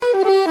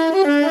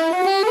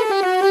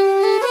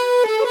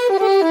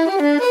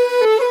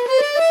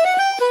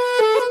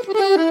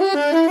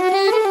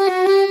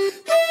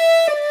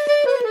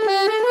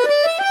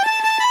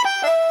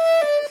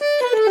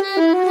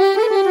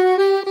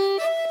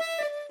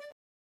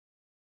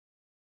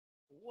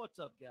What's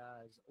up,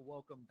 guys?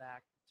 Welcome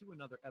back to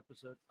another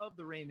episode of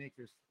the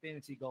Rainmakers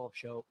Fantasy Golf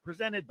Show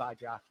presented by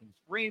DraftKings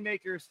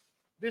Rainmakers.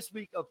 This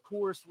week, of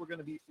course, we're going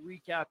to be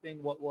recapping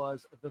what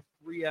was the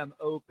 3M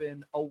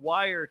Open, a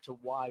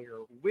wire-to-wire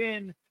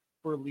win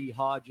for Lee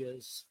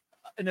Hodges.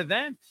 An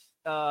event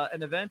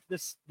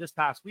this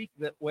past week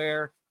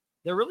where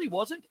there really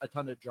wasn't a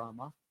ton of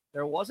drama.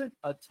 There wasn't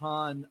a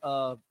ton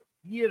of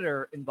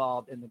theater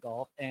involved in the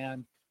golf,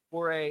 and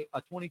for a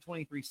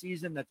 2023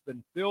 season that's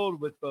been filled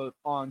with both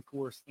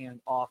on-course and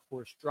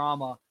off-course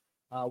drama.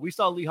 We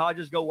saw Lee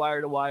Hodges go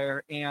wire to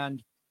wire,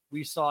 and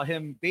we saw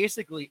him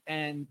basically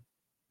end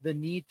the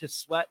need to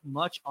sweat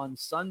much on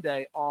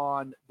Sunday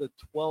on the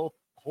 12th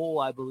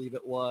hole, I believe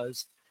it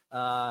was.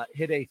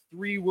 Hit a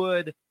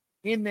 3-wood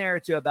in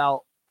there to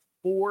about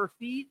 4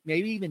 feet,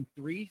 maybe even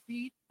 3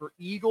 feet for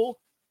eagle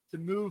to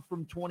move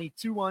from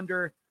 22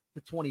 under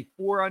to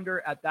 24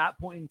 under. At that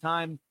point in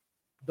time,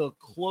 the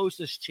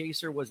closest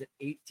chaser was at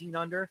 18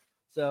 under.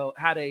 So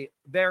had a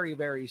very,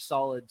 very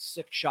solid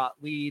 6-shot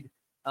lead.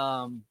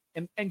 And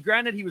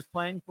granted, he was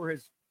playing for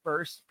his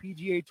first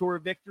PGA Tour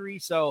victory.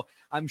 So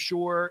I'm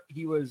sure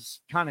he was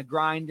kind of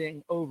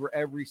grinding over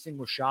every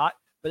single shot.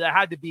 But that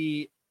had to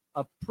be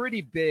a pretty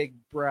big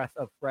breath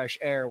of fresh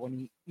air when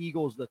he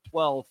eagles the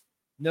 12th,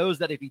 knows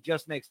that if he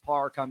just makes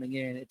par coming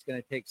in, it's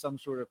going to take some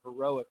sort of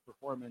heroic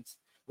performance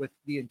with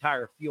the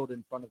entire field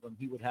in front of him.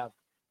 He would have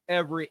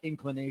every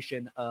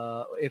inclination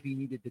if he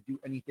needed to do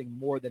anything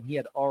more than he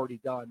had already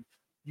done.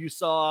 You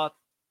saw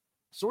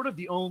sort of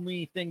the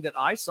only thing that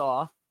I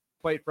saw,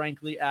 quite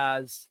frankly,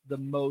 as the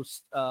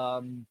most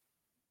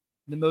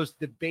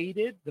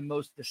debated, the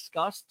most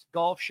discussed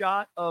golf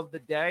shot of the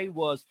day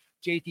was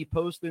JT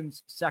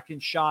Poston's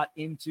second shot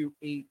into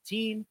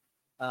 18.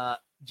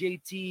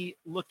 JT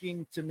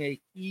looking to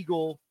make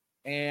eagle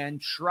and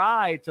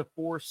try to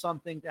force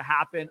something to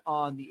happen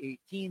on the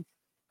 18th.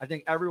 I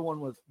think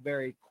everyone was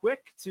very quick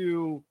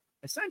to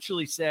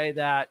essentially say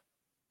that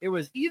it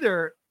was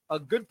either a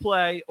good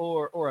play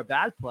or a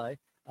bad play.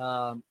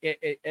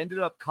 It ended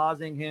up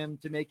causing him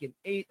to make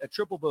a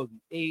triple bogey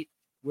 8,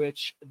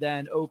 which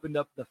then opened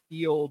up the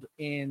field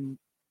in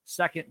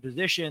second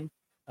position.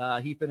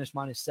 He finished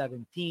minus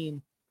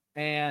 17.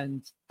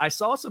 And I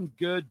saw some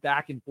good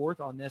back and forth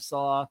on this.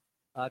 Saw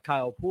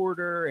Kyle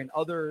Porter and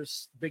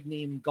others, big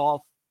name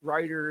golf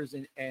writers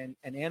and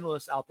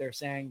analysts out there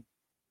saying,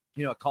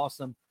 it cost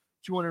them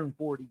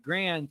 240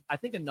 grand. I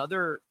think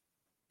another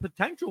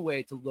potential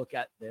way to look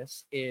at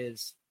this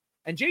is,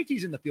 and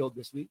JT's in the field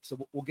this week,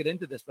 so we'll get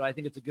into this, but I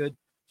think it's a good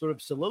sort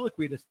of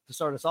soliloquy to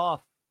start us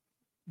off.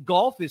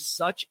 Golf is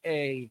such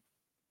a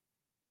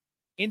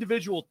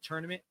individual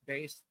tournament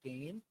based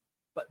game,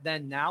 but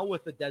then now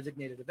with the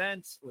designated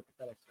events, with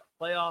the FedEx Cup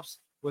playoffs,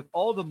 with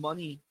all the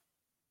money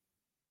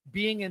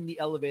being in the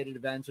elevated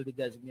events or the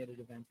designated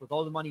events, with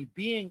all the money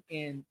being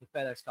in the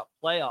FedEx Cup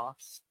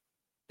playoffs,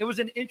 it was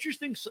an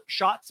interesting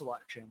shot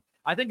selection.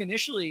 I think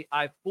initially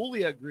I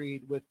fully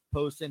agreed with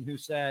Poston, who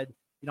said,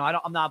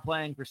 I'm not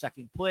playing for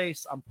second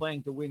place. I'm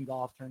playing to win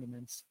golf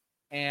tournaments.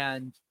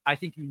 And I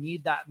think you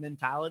need that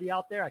mentality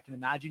out there. I can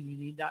imagine you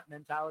need that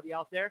mentality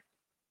out there.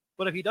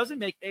 But if he doesn't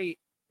make 8,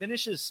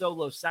 finishes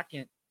solo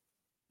second,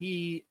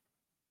 he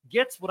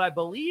gets what I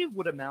believe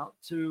would amount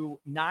to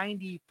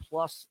 90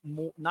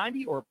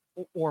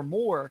 or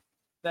more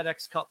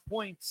FedEx Cup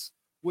points,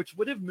 which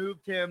would have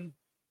moved him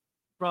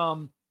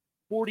from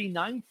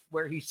 49th,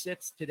 where he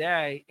sits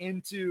today,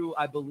 into,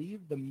 I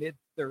believe, the mid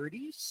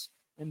 30s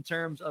in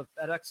terms of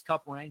FedEx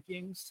Cup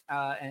rankings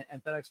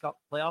and FedEx Cup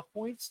playoff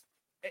points.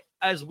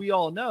 As we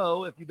all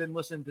know, if you've been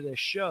listening to this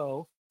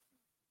show,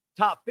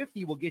 top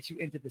 50 will get you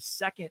into the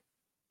second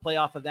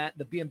playoff event,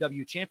 the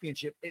BMW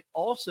Championship. It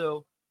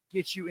also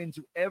gets you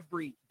into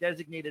every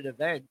designated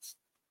event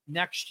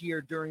next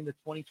year during the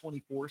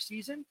 2024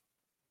 season.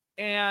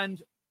 And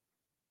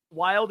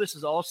while this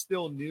is all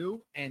still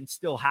new and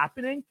still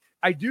happening,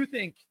 I do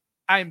think,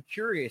 I'm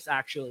curious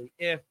actually,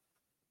 if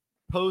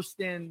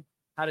Poston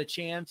had a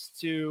chance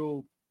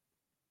to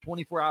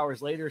 24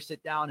 hours later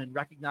sit down and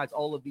recognize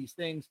all of these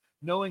things,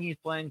 knowing he's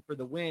playing for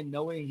the win,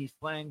 knowing he's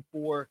playing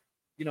for,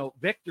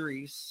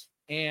 victories.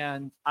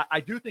 And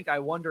I do think, I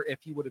wonder if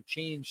he would have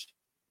changed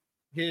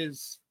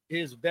his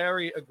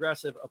very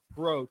aggressive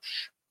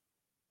approach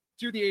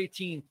to the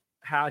 18th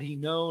had he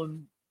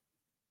known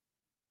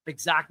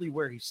exactly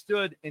where he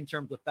stood in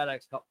terms of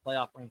FedEx Cup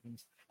playoff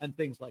rankings and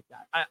things like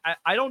that.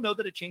 I don't know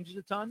that it changes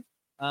a ton,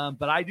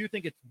 but I do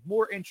think it's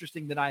more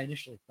interesting than I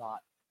initially thought.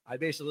 I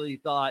basically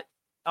thought,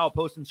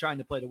 Poston's trying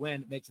to play to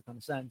win. It makes a ton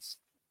of sense.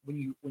 When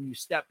you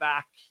step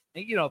back,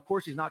 and, of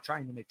course he's not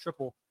trying to make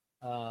triple.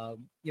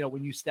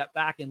 When you step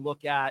back and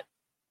look at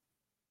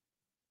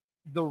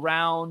the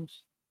round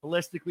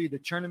holistically, the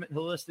tournament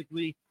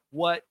holistically,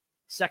 what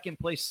second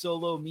place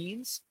solo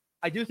means,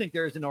 I do think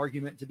there is an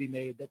argument to be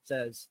made that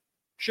says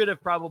should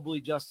have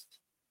probably just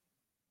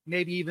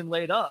maybe even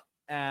laid up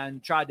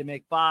and tried to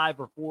make 5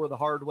 or 4 the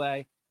hard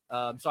way.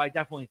 So I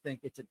definitely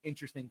think it's an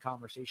interesting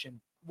conversation.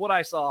 What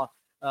I saw,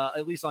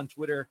 at least on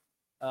Twitter,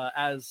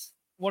 as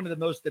one of the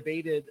most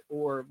debated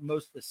or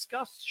most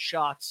discussed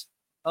shots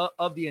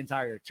of the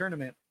entire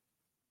tournament.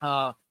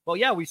 Well,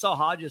 yeah, we saw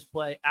Hodges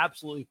play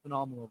absolutely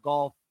phenomenal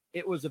golf.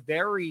 It was a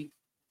very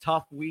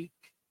tough week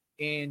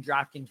in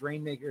DraftKings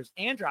Rainmakers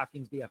and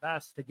DraftKings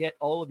DFS to get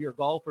all of your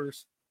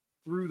golfers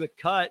through the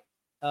cut.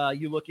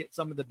 You look at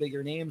some of the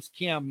bigger names.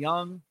 Cam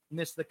Young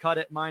missed the cut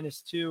at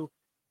 -2.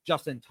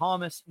 Justin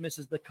Thomas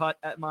misses the cut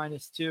at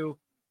 -2.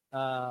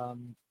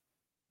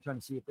 Trying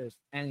to see if there's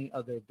any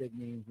other big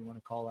names you want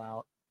to call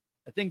out.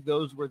 I think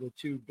those were the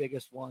two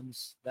biggest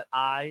ones that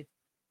I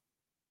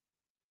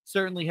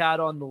certainly had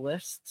on the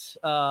list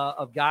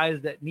of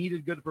guys that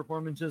needed good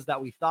performances that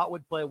we thought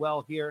would play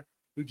well here,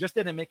 who just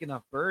didn't make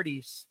enough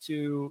birdies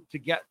to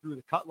get through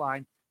the cut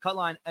line. Cut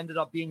line ended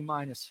up being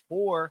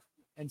 -4,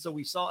 and so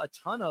we saw a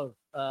ton of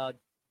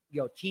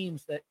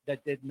teams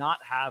that did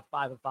not have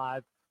 5 of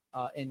 5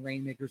 in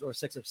Rainmakers or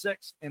 6 of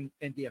 6 in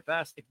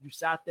DFS. If you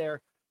sat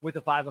there with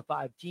a 5 of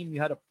 5 team,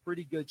 you had a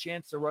pretty good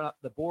chance to run up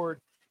the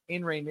board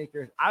in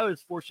Rainmakers. I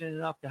was fortunate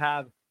enough to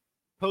have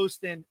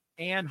Poston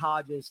and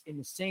Hodges in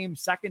the same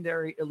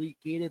secondary elite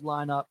gated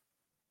lineup.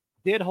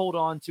 Did hold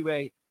on to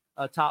a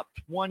top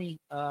 20,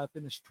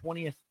 finished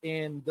 20th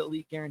in the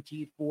elite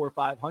guaranteed for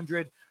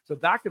 500. So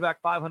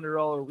back-to-back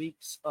 $500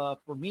 weeks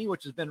for me,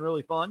 which has been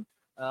really fun.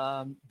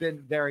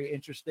 Been very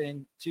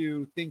interesting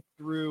to think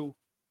through,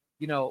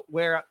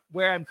 where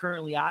I'm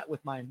currently at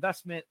with my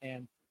investment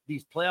and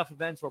these playoff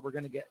events where we're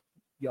going to get,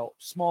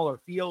 smaller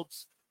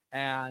fields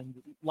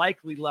and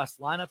likely less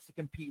lineups to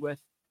compete with.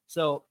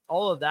 So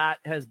all of that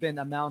has been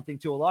amounting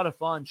to a lot of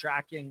fun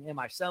tracking. Am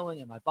I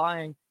selling? Am I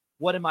buying?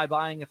 What am I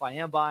buying if I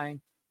am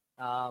buying?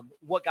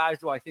 What guys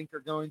do I think are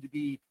going to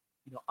be,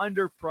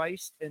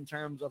 underpriced in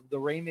terms of the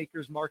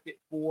Rainmakers market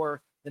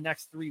for the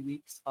next 3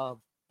 weeks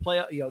of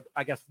play?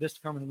 I guess this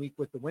coming week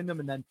with the Wyndham,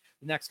 and then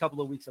the next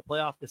couple of weeks of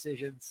playoff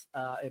decisions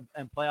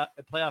and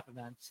playoff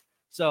events.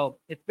 So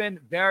it's been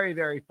very,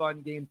 very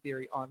fun game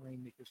theory on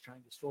Rainmakers,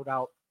 trying to sort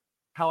out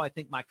how I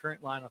think my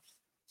current lineups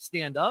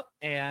stand up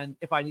and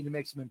if I need to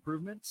make some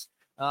improvements.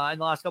 And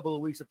the last couple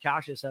of weeks of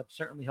cashes have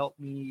certainly helped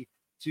me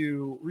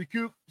to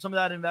recoup some of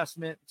that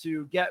investment,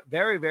 to get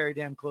very, very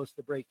damn close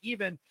to break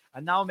even,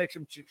 and now make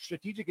some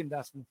strategic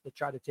investments to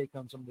try to take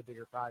home some of the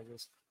bigger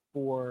prizes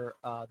for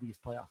these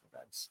playoff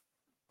events.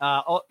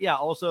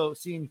 Also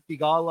seeing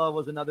Figala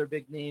was another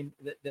big name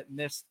that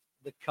missed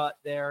the cut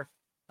there.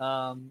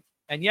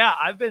 And yeah,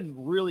 I've been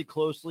really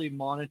closely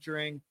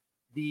monitoring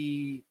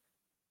the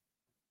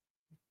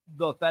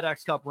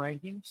FedEx Cup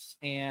rankings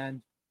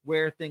and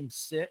where things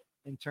sit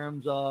in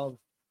terms of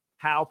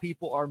how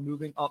people are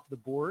moving up the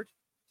board.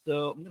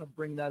 So I'm going to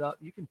bring that up.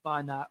 You can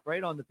find that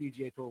right on the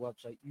PGA Tour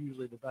website,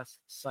 usually the best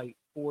site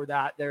for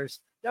that. There's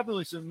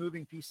definitely some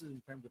moving pieces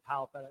in terms of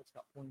how FedEx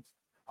Cup points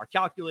are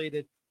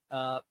calculated.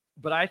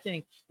 But I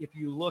think if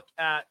you look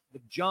at the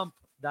jump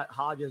that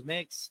Hodges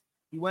makes,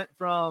 he went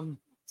from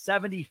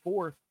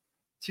 74th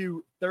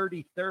to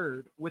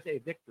 33rd with a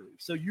victory.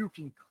 So you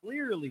can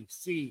clearly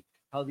see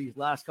how these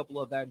last couple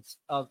of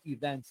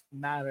events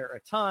matter a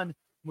ton,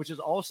 which is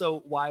also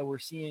why we're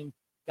seeing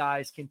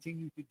guys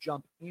continue to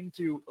jump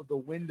into the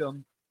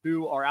Wyndham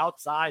who are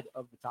outside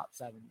of the top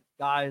 70.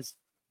 Guys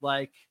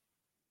like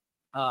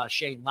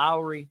Shane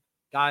Lowry,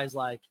 guys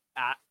like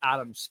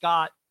Adam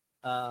Scott,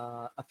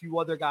 a few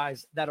other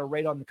guys that are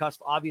right on the cusp.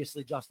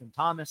 Obviously, Justin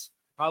Thomas,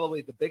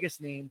 probably the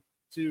biggest name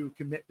to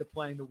commit to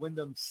playing the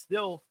Wyndham,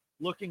 still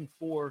looking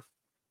for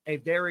a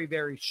very,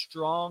 very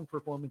strong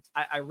performance.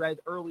 I read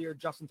earlier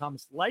Justin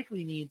Thomas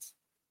likely needs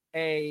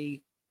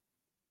a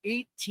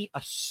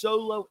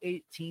solo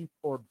 18th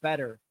or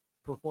better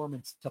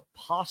performance to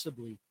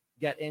possibly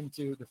get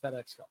into the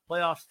FedEx Cup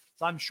playoffs.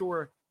 So I'm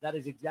sure that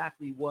is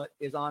exactly what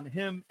is on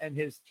him and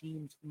his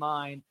team's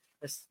mind,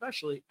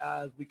 especially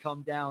as we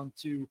come down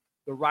to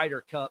the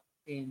Ryder Cup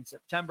in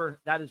September.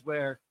 That is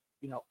where,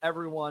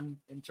 everyone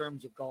in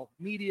terms of golf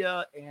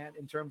media and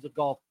in terms of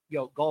golf,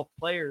 golf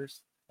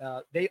players,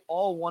 they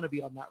all want to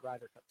be on that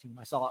Ryder Cup team.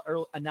 I saw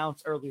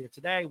announced earlier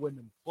today,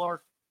 Wyndham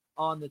Clark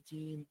on the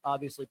team,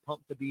 obviously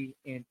pumped to be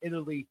in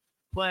Italy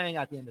playing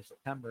at the end of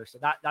September. So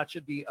that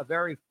should be a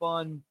very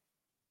fun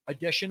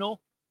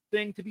additional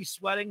thing to be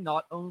sweating,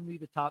 not only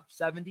the top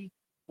 70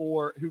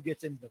 for who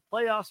gets into the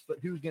playoffs, but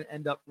who's going to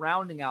end up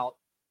rounding out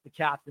the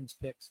captain's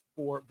picks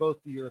for both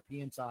the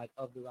European side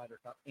of the Ryder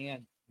Cup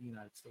and the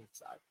United States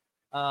side.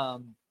 I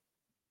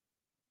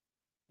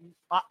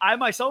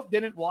myself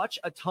didn't watch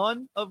a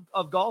ton of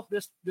golf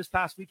this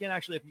past weekend.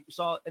 Actually, if you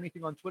saw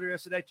anything on Twitter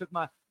yesterday, took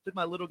my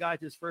little guy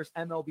to his first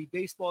MLB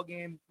baseball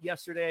game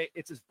yesterday.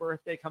 It's his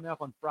birthday coming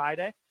up on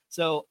Friday.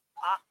 So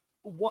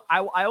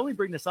I only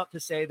bring this up to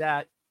say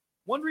that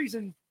one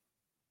reason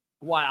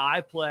why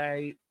I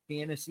play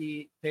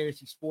fantasy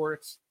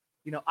sports,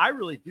 I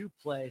really do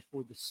play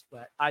for the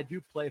sweat. I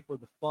do play for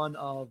the fun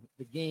of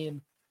the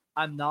game.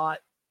 I'm not,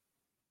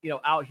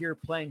 out here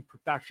playing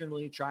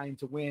professionally, trying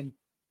to win,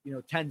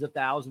 tens of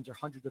thousands or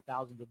hundreds of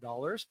thousands of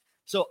dollars.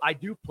 So I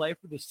do play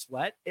for the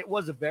sweat. It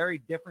was a very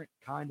different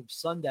kind of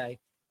Sunday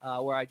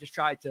where I just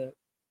tried to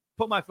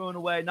put my phone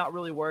away, not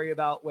really worry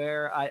about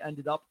where I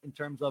ended up in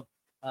terms of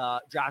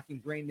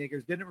DraftKings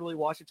Rainmakers. Didn't really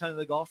watch a ton of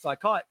the golf, so I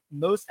caught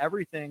most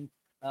everything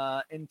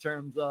in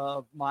terms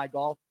of my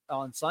golf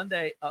on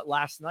Sunday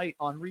last night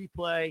on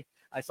replay.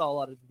 I saw a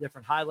lot of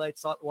different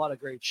highlights, saw a lot of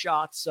great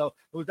shots. So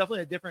it was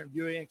definitely a different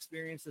viewing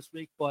experience this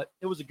week, but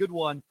it was a good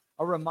one.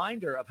 A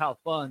reminder of how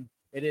fun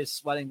it is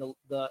sweating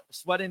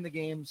the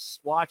games,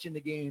 watching the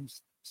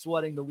games,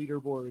 sweating the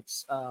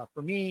leaderboards.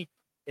 For me,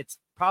 it's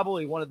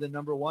probably one of the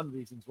number one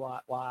reasons why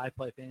I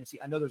play fantasy.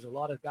 I know there's a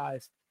lot of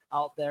guys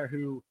out there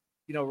who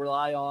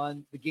rely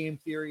on the game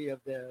theory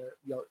of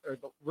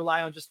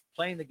rely on just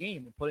playing the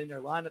game and putting their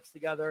lineups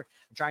together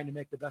and trying to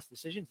make the best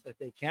decisions that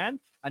they can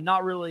and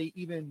not really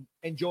even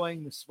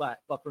enjoying the sweat.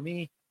 But for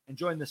me,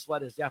 enjoying the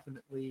sweat is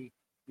definitely,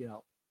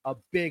 a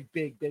big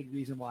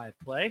reason why I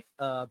play.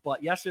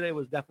 But yesterday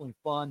was definitely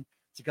fun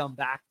to come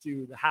back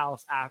to the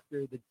house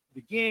after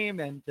the game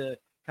and to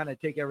kind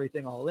of take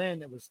everything all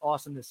in. It was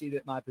awesome to see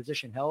that my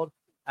position held.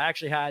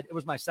 It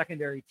was my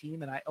secondary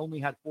team and I only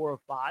had 4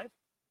 of 5.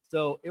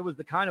 So it was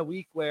the kind of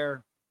week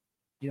where,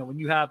 when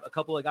you have a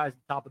couple of guys at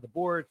the top of the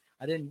board,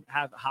 I didn't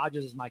have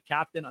Hodges as my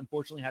captain.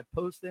 Unfortunately, had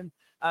Poston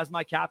as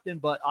my captain,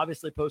 but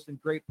obviously Poston,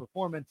 great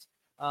performance.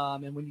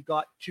 And when you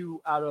got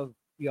 2 out of,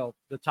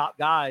 the top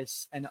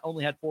guys and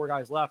only had 4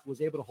 guys left,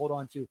 was able to hold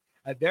on to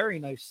a very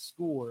nice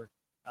score.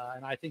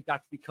 And I think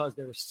that's because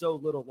there was so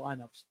little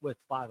lineups with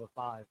 5 of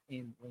 5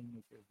 in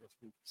Rainmakers this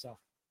week. So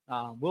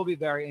will be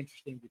very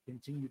interesting to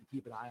continue to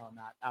keep an eye on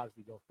that as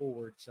we go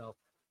forward. So,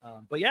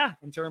 but yeah,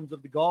 in terms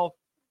of the golf,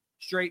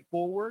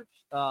 straightforward.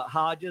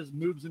 Hodges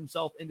moves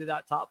himself into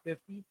that top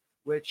 50,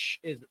 which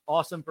is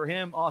awesome for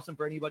him. Awesome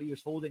for anybody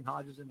who's holding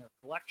Hodges in their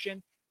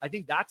collection. I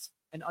think that's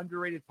an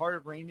underrated part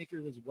of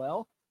Rainmakers as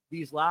well.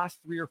 These last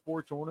 3 or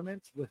 4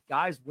 tournaments with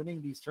guys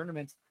winning these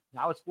tournaments.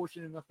 Now it's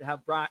fortunate enough to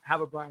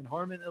have a Brian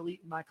Harmon elite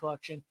in my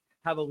collection,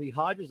 have a Lee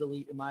Hodges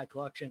elite in my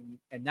collection.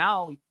 And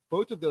now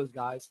both of those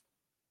guys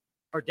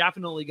are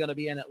definitely going to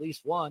be in at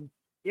least 1,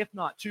 if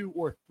not 2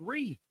 or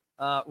 3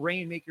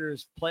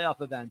 Rainmakers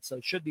playoff events. So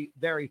it should be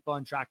very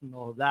fun tracking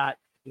all of that.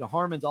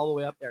 Harmon's all the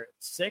way up there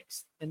at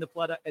 6th in the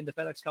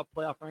FedEx Cup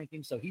playoff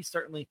ranking. So he's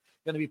certainly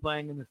going to be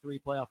playing in the 3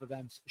 playoff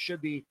events.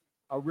 Should be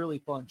a really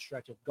fun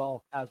stretch of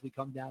golf as we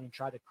come down and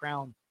try to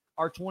crown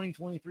our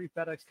 2023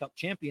 FedEx Cup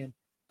champion,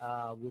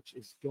 which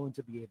is going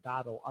to be a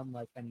battle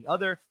unlike any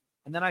other.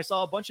 And then I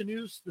saw a bunch of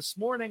news this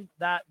morning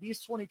that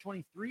these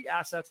 2023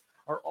 assets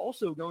are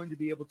also going to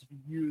be able to be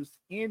used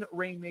in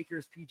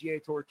Rainmakers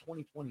PGA Tour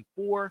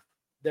 2024.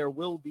 There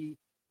will be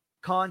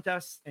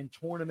contests and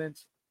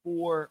tournaments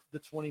for the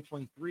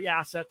 2023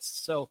 assets.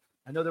 So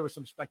I know there was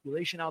some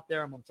speculation out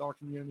there amongst our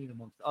community and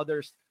amongst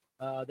others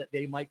that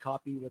they might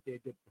copy what they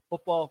did for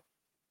football.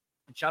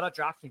 And shout out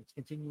DraftKings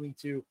continuing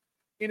to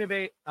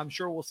innovate. I'm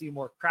sure we'll see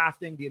more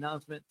crafting. The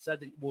announcement said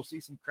that we'll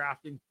see some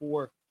crafting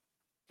to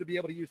be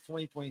able to use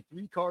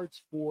 2023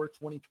 cards for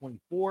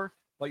 2024,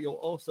 but you'll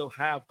also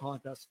have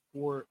contests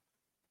for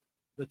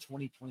the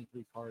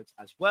 2023 cards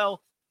as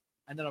well.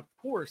 And then, of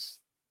course,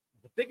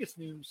 the biggest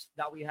news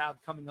that we have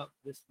coming up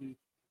this week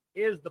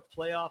is the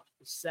playoff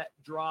set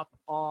drop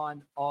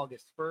on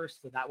August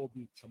 1st. So that will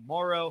be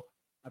tomorrow.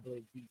 I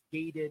believe the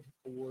gated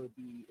or if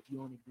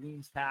you own a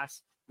Greens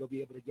Pass, you'll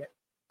be able to get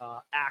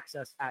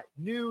access at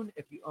noon.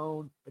 If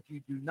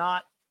you do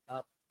not,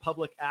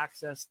 public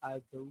access,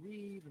 I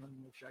believe, let me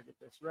make sure I get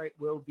this right,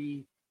 will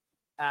be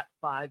at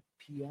 5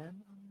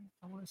 p.m.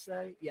 I want to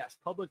say. Yes,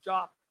 public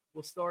drop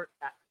will start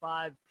at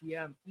 5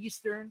 p.m.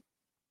 Eastern.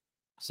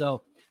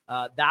 So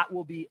that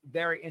will be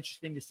very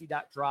interesting to see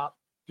that drop.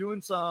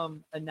 Doing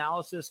some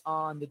analysis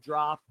on the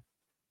drop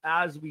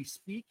as we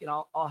speak, and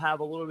I'll have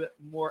a little bit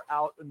more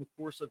out in the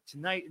course of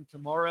tonight and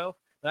tomorrow.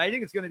 But I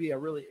think it's going to be a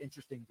really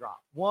interesting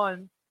drop.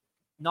 One,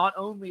 not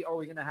only are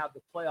we going to have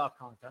the playoff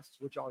contests,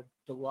 which are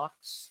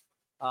deluxe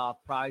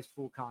prize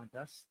pool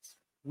contests,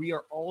 we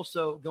are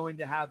also going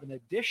to have an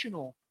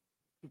additional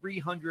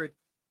 $300.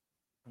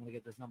 I'm going to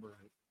get this number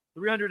right.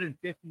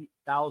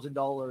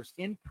 $350,000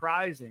 in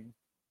prizing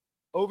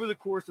over the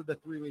course of the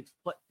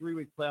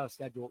 3-week playoff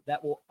schedule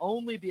that will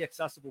only be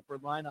accessible for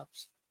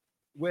lineups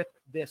with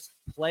this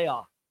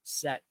playoff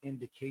set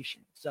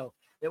indication. So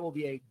it will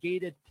be a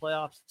gated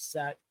playoff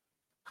set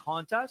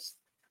contest.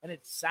 And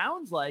it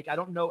sounds like, I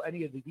don't know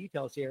any of the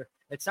details here,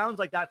 it sounds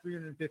like that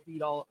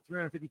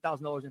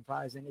 $350,000 in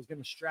prizing is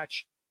going to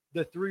stretch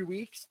the 3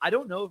 weeks. I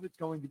don't know if it's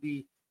going to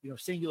be,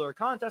 singular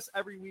contests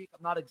every week.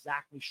 I'm not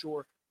exactly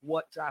sure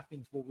what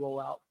DraftKings will roll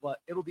out, but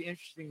it'll be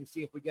interesting to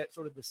see if we get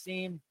sort of the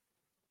same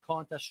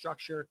contest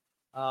structure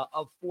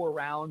of 4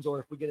 rounds, or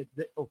if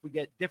we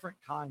get different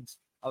kinds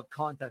of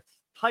contest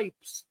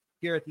types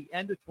here at the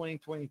end of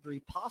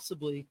 2023,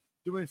 possibly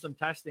doing some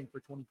testing for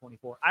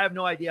 2024. I have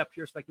no idea,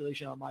 pure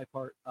speculation on my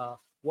part.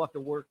 We'll have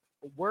to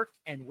work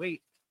and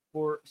wait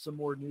for some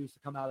more news to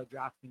come out of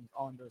DraftKings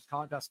on those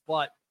contests.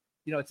 But,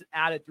 it's an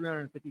added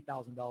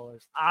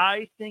 $350,000.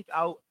 I think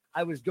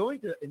I was going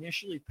to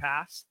initially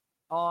pass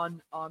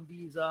on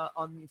these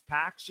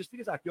packs just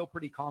because I feel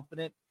pretty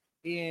confident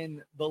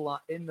in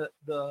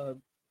the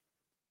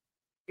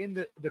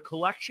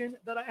collection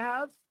that I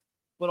have,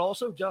 but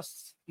also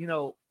just,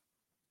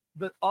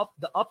 the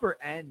upper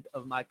end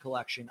of my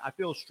collection, I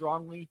feel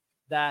strongly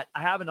that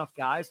I have enough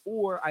guys,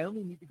 or I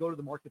only need to go to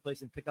the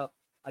marketplace and pick up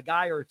a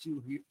guy or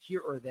two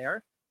here or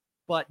there.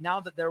 But now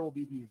that there will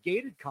be these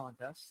gated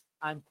contests,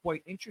 I'm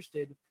quite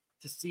interested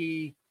to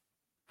see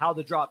how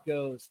the drop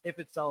goes, if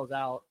it sells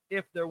out,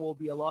 if there will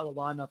be a lot of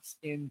lineups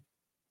in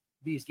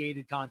these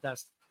gated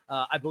contests.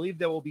 I believe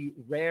there will be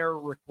rare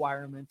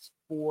requirements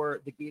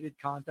for the gated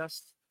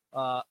contests.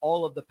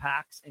 All of the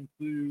packs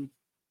include,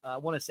 I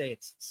want to say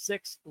it's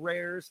 6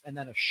 rares and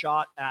then a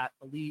shot at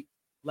elite,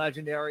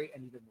 legendary,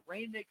 and even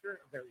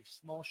Rainmaker, a very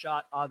small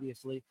shot,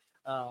 obviously.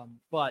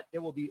 But it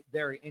will be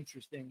very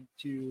interesting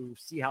to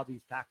see how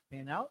these packs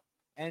pan out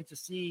and to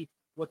see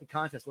what the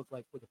contest looks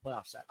like for the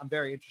playoff set. I'm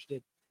very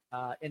interested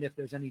in if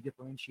there's any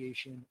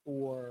differentiation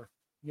or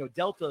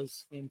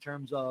deltas in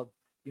terms of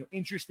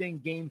interesting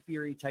game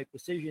theory type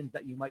decisions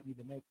that you might need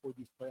to make for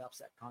these playoff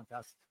set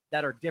contests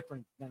that are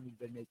different than we've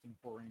been making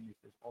for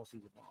Rainmakers all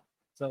season long.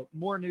 So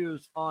more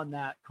news on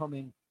that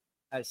coming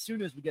as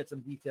soon as we get some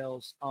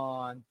details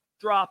on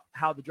drop,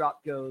 how the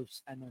drop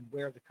goes, and then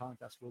where the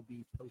contest will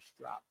be post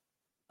drop.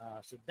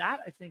 So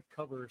that I think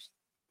covers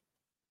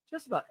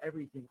just about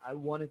everything I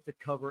wanted to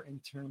cover in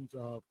terms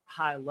of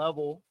high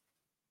level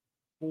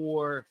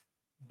for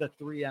the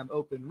 3M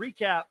Open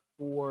recap,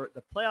 for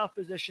the playoff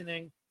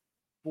positioning,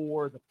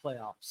 for the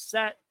playoff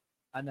set,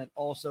 and then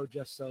also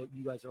just so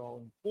you guys are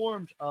all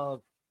informed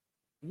of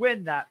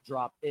when that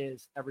drop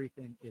is.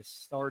 Everything is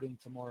starting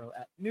tomorrow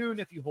at noon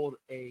if you hold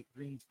a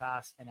Greens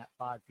Pass, and at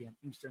 5 p.m.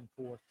 Eastern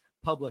for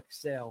public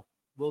sale.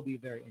 Will be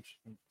very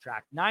interesting to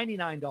track.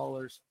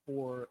 $99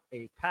 for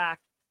a pack,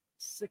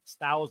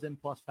 6,000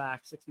 plus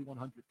packs,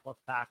 6,100 plus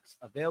packs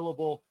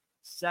available,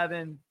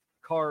 7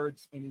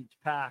 cards in each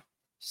pack,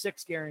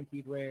 6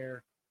 guaranteed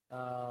rare,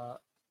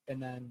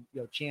 and then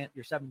your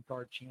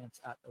 7-card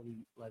chance at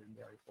elite,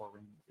 legendary, or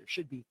Rainmaker.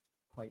 Should be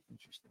quite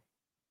interesting.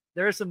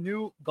 There are some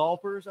new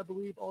golfers, I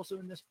believe, also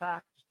in this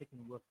pack. Just taking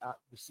a look at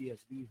the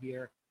CSV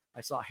here.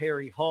 I saw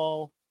Harry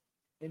Hall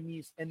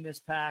in this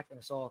pack, and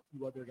I saw a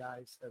few other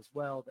guys as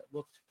well that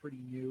looked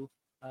pretty new.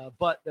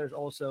 But there's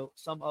also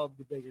some of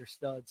the bigger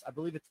studs. I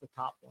believe it's the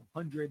top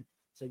 100.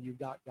 So you've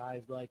got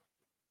guys like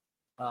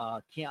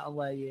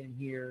Cantlay in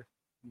here.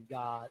 You've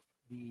got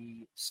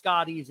the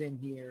Scotties in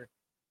here.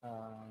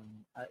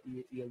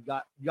 You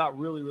got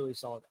really, really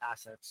solid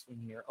assets in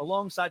here,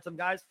 alongside some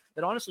guys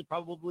that honestly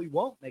probably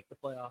won't make the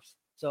playoffs.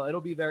 So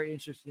it'll be very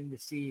interesting to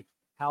see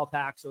how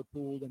packs are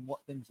pooled and what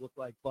things look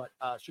like. But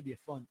should be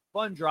a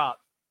fun drop.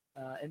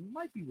 And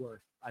might be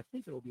worth, I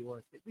think it'll be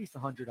worth at least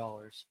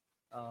 $100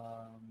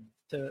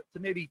 to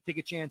maybe take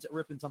a chance at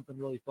ripping something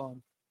really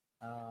fun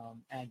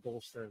and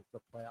bolster the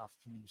playoff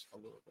teams a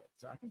little bit.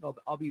 So I think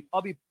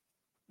I'll be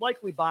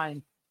likely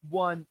buying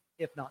 1,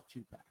 if not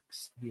 2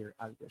 packs here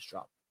out of this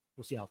drop.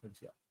 We'll see how things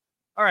go.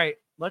 All right,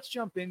 let's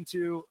jump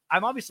into.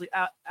 I'm obviously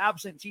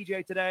absent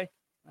TJ today.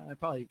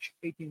 Probably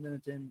 18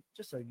 minutes in,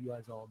 just so you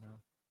guys all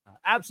know.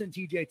 Absent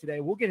TJ today.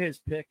 We'll get his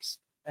picks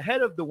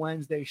ahead of the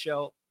Wednesday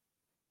show.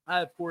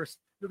 I, of course,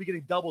 will be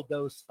getting double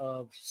dose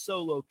of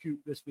solo Coop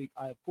this week.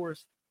 I, of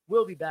course,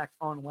 will be back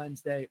on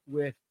Wednesday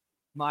with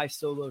my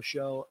solo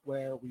show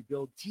where we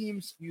build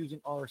teams using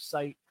our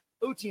site,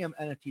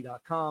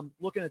 otmnft.com,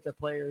 looking at the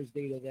players'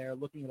 data there,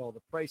 looking at all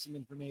the pricing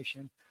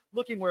information,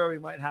 looking where we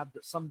might have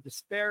some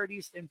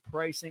disparities in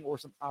pricing or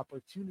some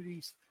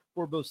opportunities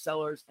for both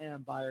sellers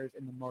and buyers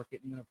in the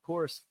market. And then, of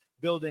course,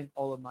 building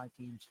all of my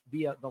teams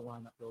via the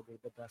lineup builder,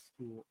 the best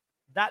tool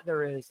that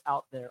there is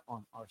out there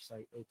on our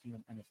site,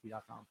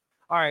 otmnft.com.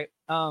 All right,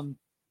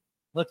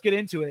 let's get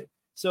into it.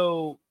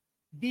 So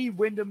the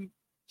Wyndham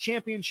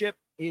Championship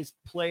is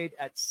played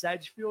at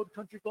Sedgefield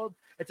Country Club.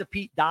 It's a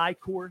Pete Dye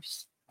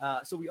course.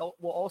 So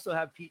we'll also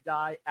have Pete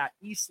Dye at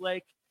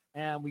Eastlake,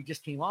 and we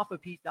just came off of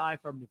Pete Dye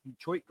from the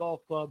Detroit Golf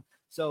Club.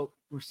 So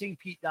we're seeing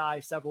Pete Dye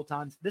several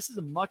times. This is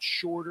a much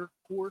shorter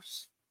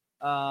course.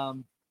 Or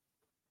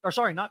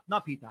sorry,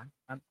 not Pete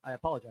Dye. I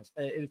apologize.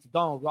 It's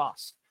Donald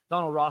Ross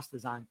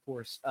design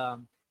course.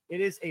 It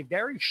is a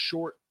very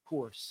short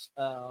course.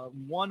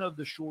 One of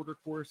the shorter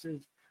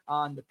courses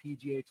on the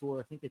PGA Tour.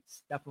 I think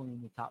it's definitely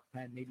in the top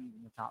 10, maybe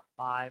even the top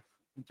 5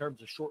 in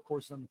terms of short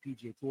courses on the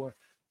PGA Tour.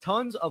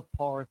 Tons of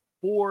par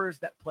 4s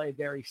that play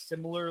very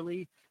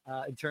similarly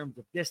in terms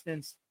of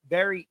distance.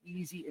 Very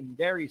easy and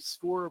very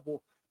scoreable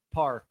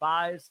par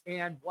 5s.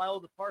 And while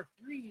the par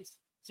 3s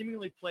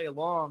seemingly play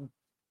along,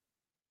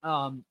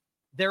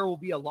 there will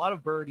be a lot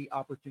of birdie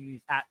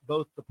opportunities at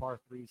both the par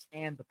 3s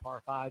and the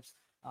par 5s.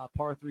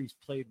 Par 3s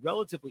played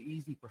relatively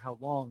easy for how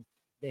long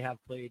they have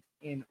played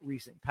in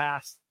recent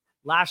past.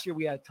 Last year,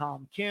 we had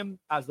Tom Kim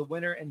as the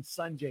winner and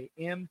Sungjae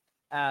Im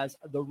as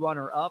the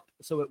runner-up.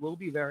 So it will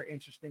be very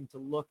interesting to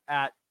look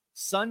at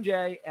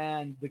Sungjae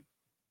and the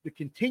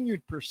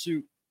continued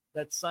pursuit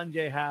that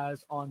Sungjae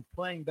has on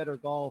playing better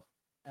golf.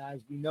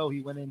 As we know,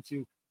 he went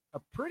into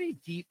a pretty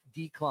deep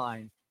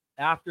decline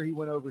after he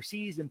went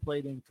overseas and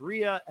played in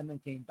Korea and then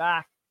came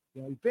back.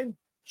 He's been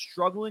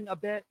struggling a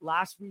bit.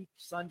 Last week,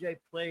 Sungjae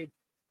played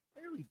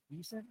fairly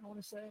decent, I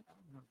want to say. I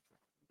don't know.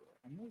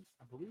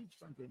 I believe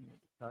Sungjae made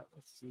the cut.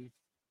 Let's see.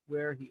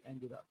 where he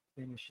ended up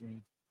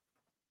finishing.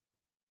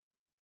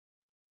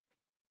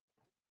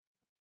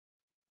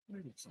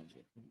 Where did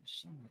Sanjay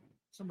finish?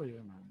 Somebody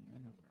remind me. I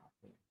know they're out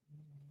there.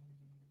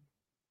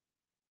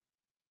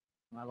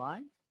 Am I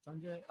lying?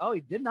 Sanjay? Oh,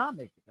 he did not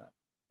make the cut.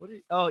 What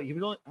did? Oh, he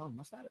was only. Oh,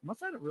 must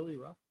have it really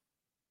rough.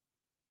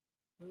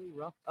 Really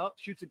rough. Oh,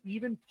 shoots an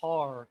even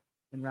par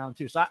in round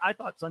two. So I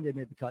thought Sunday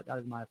made the cut. That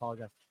is my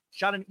apologize.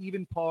 Shot an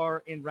even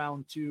par in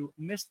round two,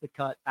 missed the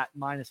cut at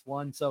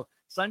 -1. So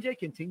Sanjay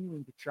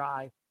continuing to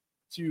try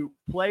to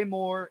play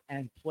more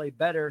and play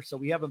better. So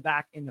we have him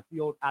back in the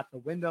field at the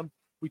Wyndham.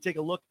 We take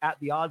a look at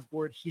the odds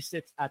board. He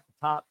sits at the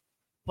top,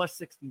 plus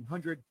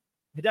 1,600.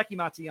 Hideki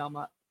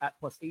Matsuyama at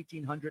plus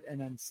 1,800,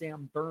 and then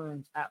Sam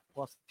Burns at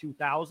plus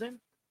 2,000.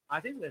 I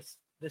think this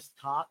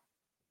top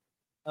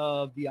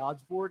of the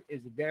odds board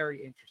is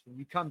very interesting.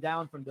 You come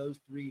down from those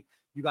three,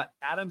 you got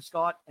Adam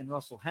Scott and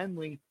Russell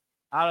Henley.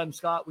 Adam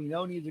Scott, we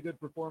know, needs a good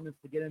performance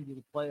to get into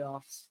the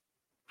playoffs.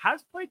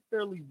 Has played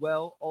fairly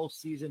well all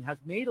season, has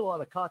made a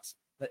lot of cuts,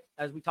 but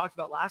as we talked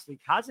about last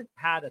week, hasn't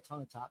had a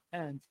ton of top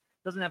tens,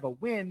 doesn't have a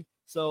win.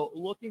 So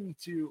looking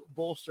to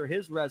bolster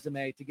his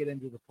resume to get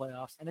into the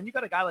playoffs. And then you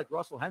got a guy like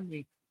Russell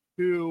Henley,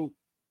 who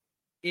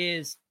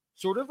is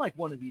sort of like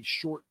one of these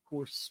short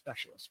course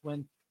specialists.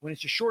 When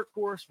it's a short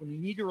course, when you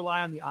need to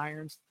rely on the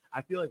irons,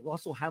 I feel like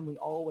Russell Henley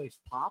always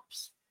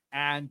pops.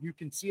 And you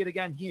can see it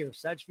again here.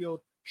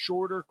 Sedgefield,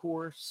 shorter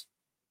course,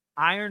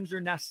 irons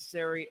are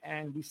necessary,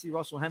 and we see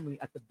Russell Henley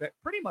at the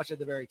pretty much at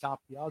the very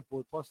top of the odds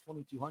board, plus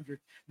 2,200.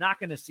 Not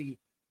going to see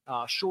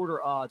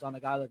shorter odds on a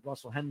guy like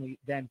Russell Henley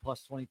than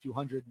plus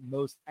 2,200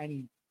 most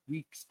any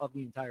weeks of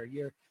the entire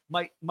year.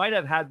 Might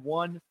have had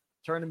one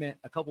tournament,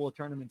 a couple of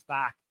tournaments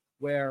back,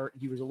 where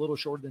he was a little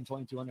shorter than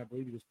 2,200. I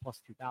believe he was plus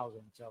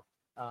 2,000.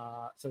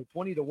 So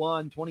 20 to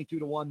 1, 22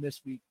 to 1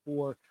 this week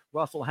for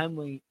Russell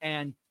Henley.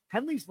 And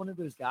Henley's one of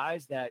those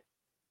guys that,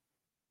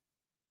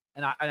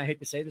 and I hate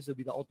to say this, would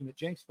be the ultimate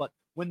jinx, but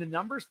when the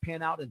numbers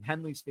pan out in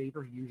Henley's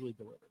favor, he usually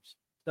delivers.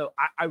 So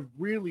I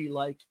really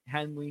like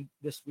Henley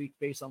this week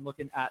based on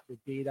looking at the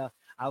data.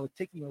 I was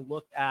taking a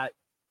look at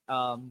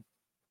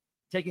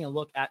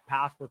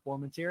past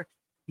performance here.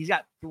 He's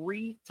got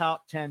 3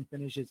 top 10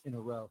 finishes in a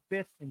row: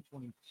 5th in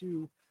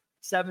 22,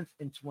 7th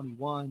in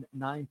 21,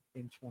 9th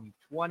in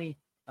 2020.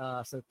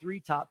 So 3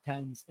 top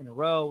 10s in a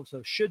row.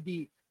 So should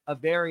be a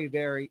very,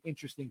 very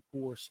interesting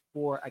course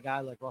for a guy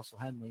like Russell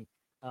Henley.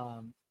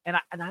 And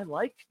I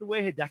like the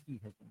way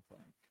Hideki has been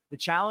playing. The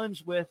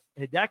challenge with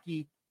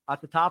Hideki at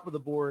the top of the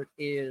board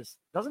is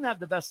doesn't have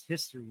the best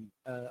history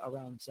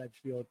around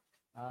Sedgefield.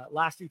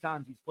 Last 2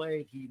 times he's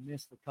played, he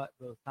missed the cut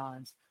both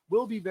times.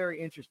 Will be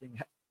very interesting.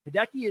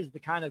 Hideki is the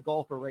kind of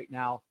golfer right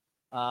now,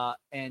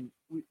 and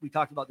we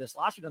talked about this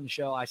last week on the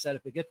show. I said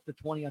if it gets to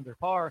 20 under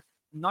par,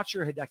 I'm not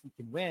sure Hideki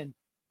can win.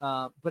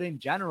 But in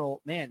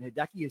general, man,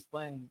 Hideki is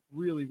playing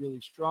really,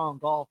 really strong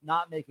golf,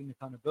 not making a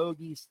ton of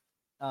bogeys,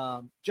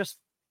 just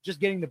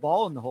getting the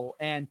ball in the hole.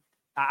 And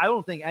I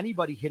don't think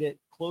anybody hit it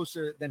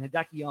closer than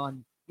Hideki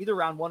on either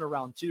round 1 or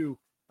round 2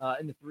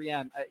 in the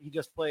 3M. He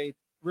just played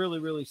really,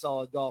 really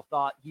solid golf.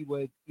 Thought he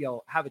would,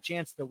 have a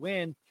chance to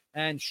win,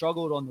 and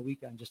struggled on the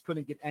weekend. Just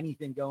couldn't get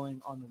anything going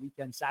on the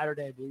weekend.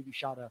 Saturday, I believe he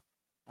shot a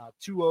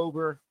 2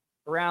 over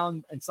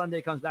round, and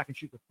Sunday comes back and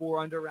shoots a 4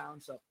 under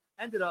round. So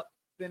ended up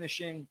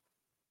finishing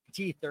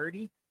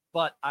T30.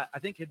 But I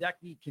think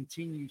Hideki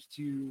continues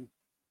to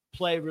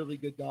play really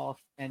good golf.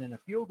 And in a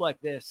field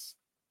like this,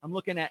 I'm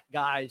looking at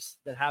guys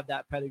that have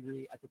that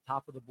pedigree at the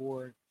top of the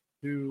board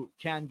who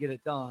can get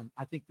it done.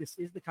 I think this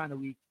is the kind of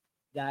week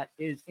that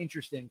is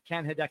interesting.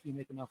 Can Hideki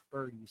make enough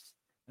birdies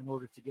in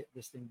order to get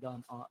this thing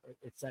done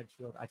at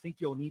Sedgefield? I think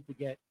you'll need to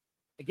get,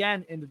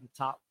 again, into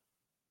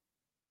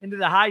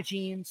the high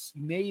teens.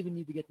 You may even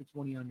need to get to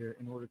 20 under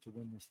in order to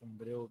win this thing,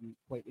 but it will be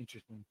quite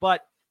interesting.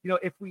 But,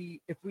 if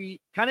we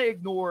kind of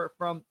ignore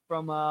from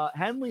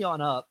Henley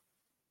on up,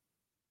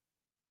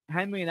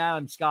 Henley and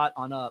Adam Scott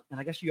on up, and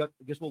I guess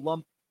we'll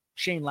lump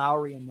Shane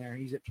Lowry in there.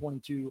 He's at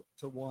 22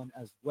 to 1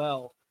 as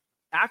well.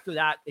 After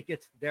that, it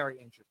gets very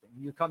interesting.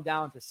 You come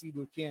down to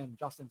Siwoo Kim,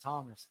 Justin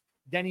Thomas,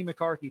 Denny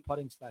McCarthy,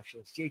 putting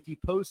specialist, JT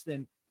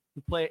Poston,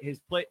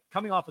 who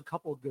coming off a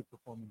couple of good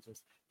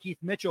performances. Keith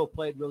Mitchell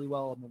played really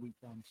well on the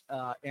weekend.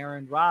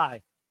 Aaron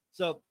Rye.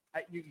 So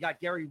you got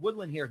Gary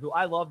Woodland here, who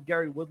I loved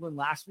Gary Woodland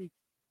last week.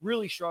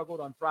 Really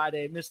struggled on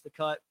Friday, missed the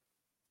cut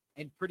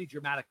in pretty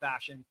dramatic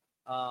fashion.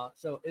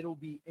 So it'll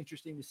be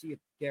interesting to see if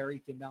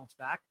Gary can bounce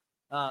back.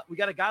 We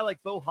got a guy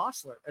like Bo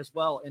Hostler as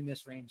well in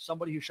this range,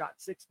 somebody who shot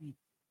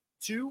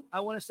 62,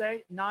 I want to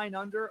say, 9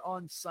 under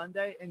on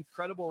Sunday.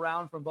 Incredible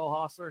round from Bo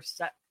Hostler.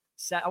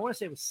 I want to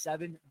say it was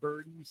 7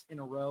 birdies in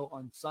a row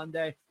on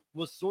Sunday.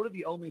 Was sort of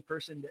the only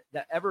person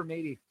that ever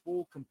made a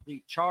full,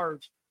 complete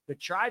charge to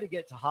try to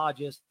get to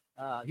Hodges.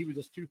 He was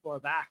just too far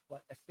back,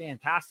 but a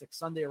fantastic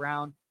Sunday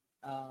round.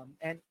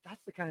 And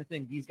that's the kind of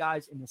thing these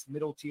guys in this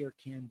middle tier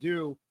can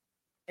do.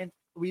 And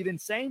we've been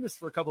saying this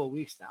for a couple of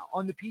weeks now.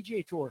 On the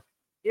PGA Tour,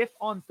 if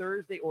on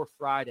Thursday or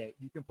Friday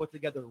you can put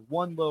together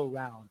one low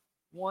round,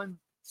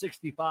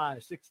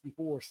 165,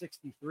 64,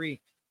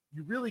 63,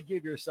 you really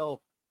give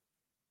yourself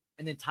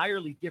an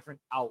entirely different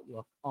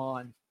outlook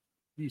on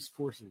these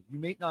courses. You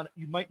might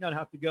not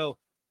have to go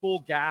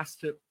full gas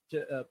to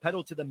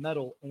pedal to the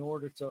metal in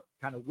order to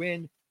kind of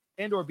win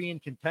and or be in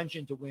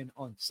contention to win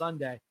on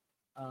Sunday.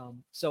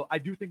 So I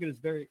do think it is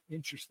very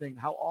interesting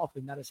how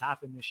often that has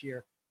happened this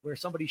year, where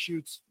somebody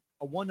shoots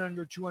a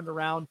 100, 200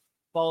 round,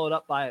 followed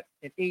up by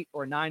an 8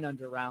 or 9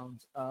 under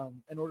round,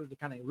 in order to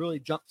kind of really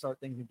jumpstart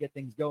things and get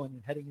things going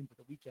and heading into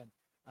the weekend.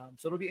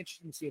 So it'll be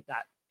interesting to see if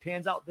that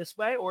pans out this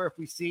way, or if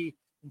we see,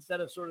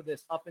 instead of sort of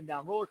this up and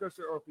down roller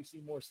coaster, or if we see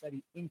more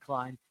steady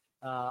incline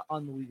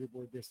on the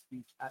leaderboard this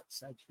week at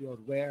Sedgefield,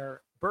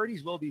 where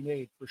birdies will be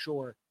made for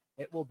sure.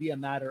 It will be a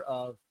matter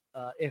of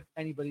if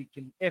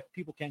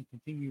people can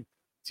continue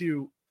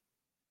to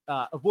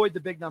avoid the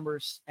big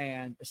numbers,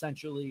 and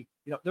essentially,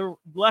 there were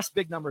less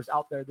big numbers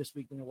out there this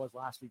week than there was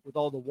last week. With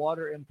all the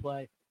water in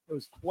play, it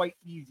was quite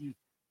easy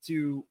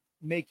to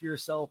make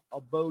yourself a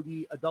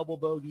bogey, a double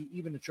bogey,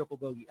 even a triple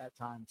bogey at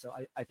times. So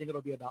I think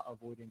it'll be about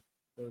avoiding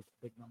those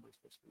big numbers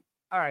this week.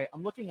 All right,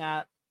 I'm looking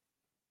at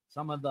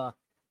some of the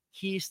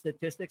key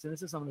statistics, and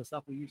this is some of the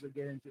stuff we usually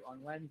get into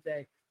on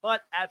Wednesday.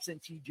 But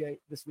absent TJ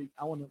this week,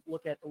 I want to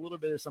look at a little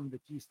bit of some of the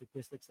key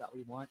statistics that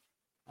we want.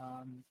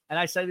 And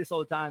I say this all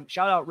the time.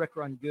 Shout out Rick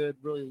Run Good.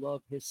 Really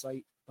love his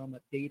site from a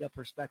data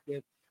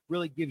perspective.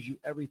 Really gives you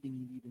everything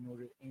you need in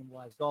order to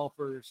analyze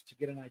golfers, to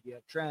get an idea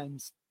of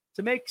trends,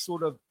 to make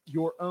sort of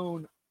your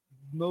own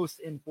most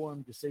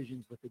informed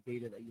decisions with the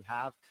data that you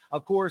have.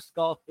 Of course,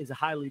 golf is a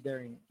highly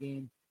variant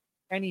game.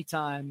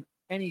 Anytime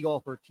any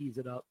golfer tees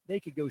it up, they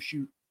could go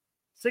shoot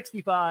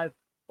 65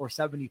 or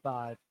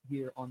 75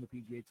 here on the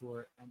PGA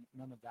Tour, and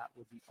none of that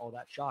would be all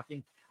that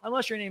shocking,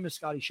 unless your name is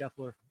Scotty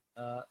Scheffler.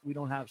 We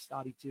don't have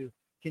Scotty to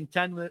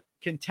contend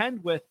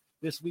with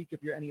this week.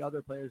 If you're any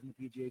other players in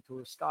the PGA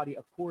Tour, Scotty,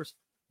 of course,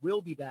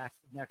 will be back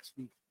next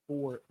week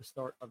for the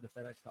start of the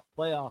FedEx Cup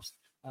playoffs.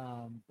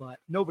 But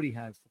nobody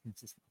has the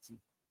consistency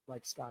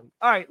like Scotty.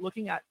 All right,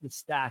 looking at the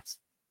stats,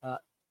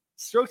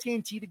 strokes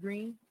gained tee to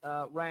green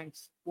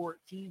ranks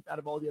 14th out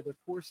of all the other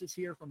courses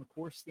here from a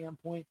course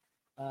standpoint.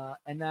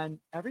 And then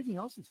everything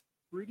else is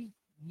pretty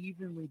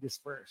evenly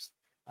dispersed.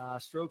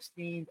 Strokes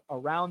gained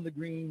around the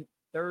green,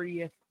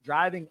 30th.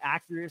 Driving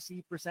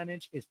accuracy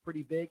percentage is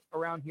pretty big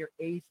around here,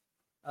 8th.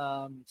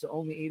 So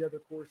only 8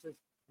 other courses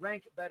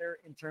rank better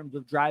in terms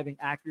of driving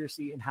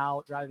accuracy and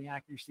how driving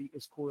accuracy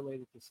is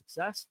correlated to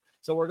success.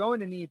 So we're going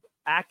to need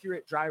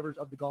accurate drivers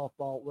of the golf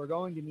ball. We're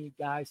going to need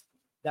guys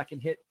that can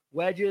hit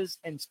wedges,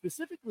 and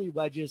specifically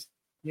wedges.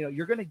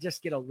 You're going to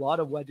just get a lot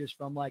of wedges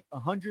from like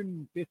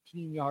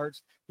 115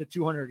 yards to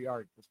 200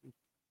 yards this week.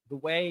 The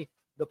way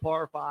the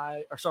par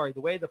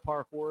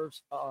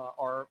fours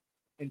are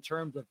in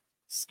terms of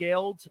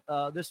scaled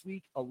this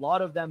week, a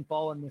lot of them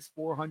fall in this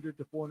 400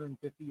 to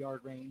 450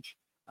 yard range.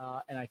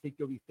 And I think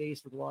you'll be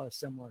faced with a lot of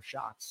similar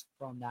shots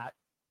from that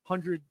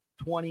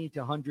 120 to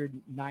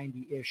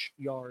 190-ish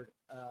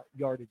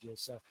yardages.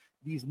 So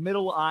these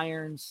middle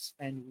irons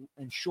and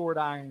short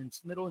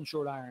irons, middle and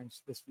short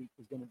irons this week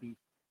is going to be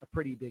a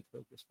pretty big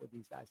focus for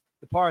these guys.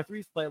 The par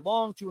threes play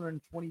long,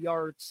 220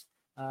 yards,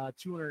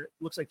 200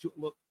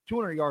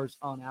 yards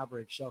on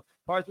average. So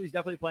par threes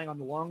definitely playing on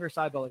the longer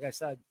side, but like I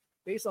said,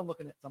 based on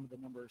looking at some of the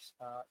numbers,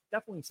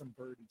 definitely some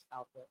birdies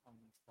out there on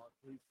these par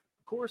threes.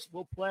 The course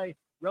will play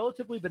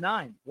relatively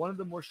benign, one of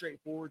the more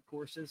straightforward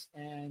courses,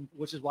 and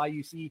which is why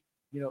you see,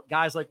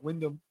 guys like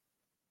Wyndham,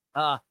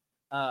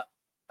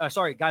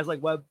 guys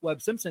like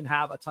Webb Simpson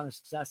have a ton of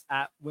success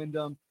at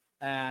Wyndham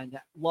and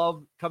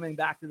love coming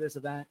back to this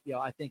event.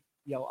 I think,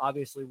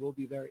 obviously will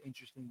be very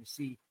interesting to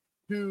see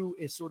who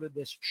is sort of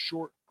this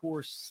short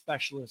course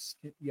specialist.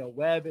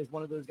 Webb is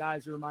one of those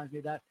guys who reminds me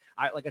of that.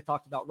 I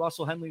talked about,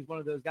 Russell Henley is one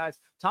of those guys.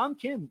 Tom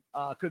Kim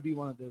could be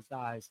one of those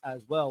guys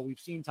as well. We've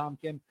seen Tom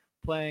Kim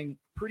playing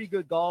pretty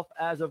good golf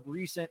as of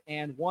recent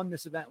and won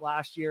this event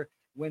last year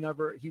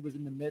whenever he was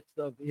in the midst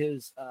of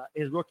his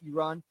rookie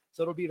run.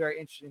 So it'll be very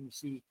interesting to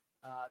see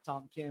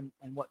Tom Kim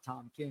and what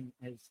Tom Kim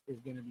is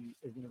going to be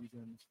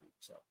doing this week.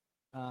 So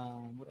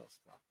what else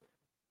is out there?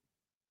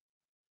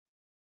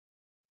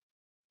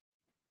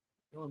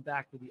 Going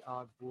back to the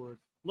odds board,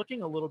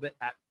 looking a little bit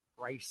at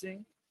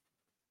pricing.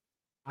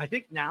 I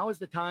think now is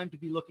the time to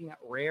be looking at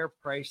rare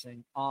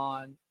pricing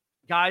on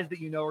guys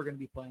that are going to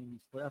be playing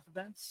these playoff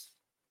events.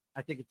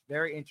 I think it's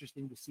very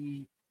interesting to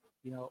see,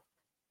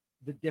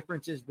 the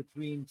differences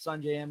between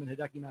Sanjay M and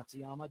Hideki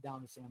Matsuyama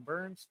down to Sam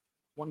Burns,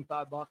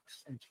 $25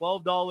 and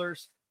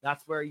 $12.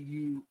 That's where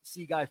you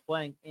see guys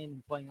playing in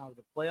and playing out of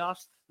the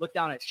playoffs. Look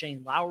down at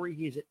Shane Lowry.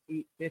 He's at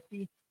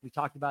 $850. We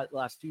talked about it the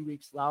last 2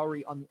 weeks.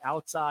 Lowry on the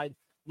outside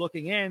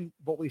looking in,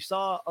 but we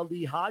saw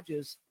Ali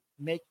Hodges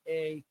make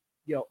a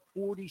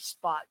 40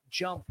 spot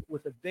jump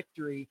with a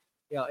victory.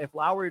 If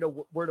Lowry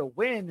were to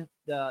win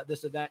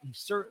this event, he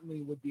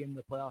certainly would be in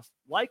the playoffs.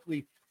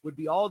 Likely would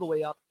be all the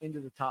way up into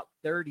the top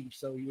 30.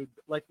 So he would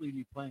likely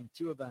be playing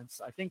 2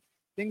 events. I think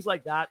things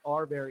like that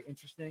are very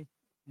interesting.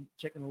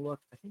 Checking a look,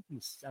 I think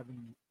he's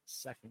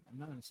 72nd. I'm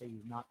not going to say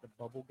he's not the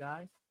bubble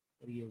guy,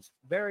 but he is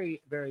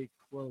very, very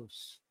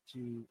close to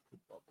the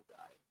bubble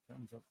guy in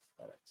terms of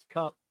FedEx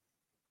Cup.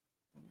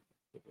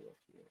 Take a look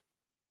here.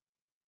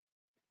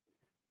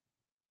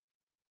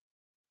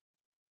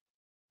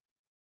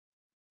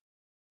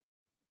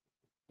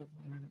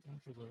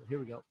 Here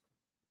we go.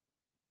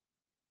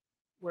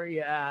 Where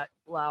you at,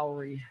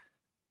 Lowry?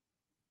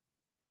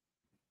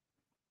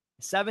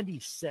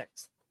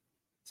 76th.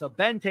 So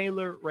Ben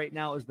Taylor right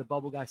now is the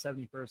bubble guy,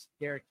 71st.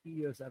 Garrett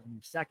Keogh,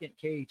 72nd.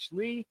 KH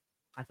Lee,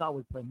 I thought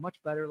would play much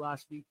better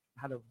last week.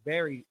 Had a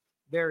very,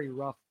 very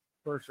rough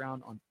first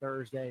round on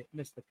Thursday.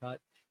 Missed the cut.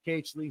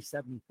 KH Lee,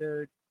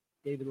 73rd.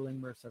 David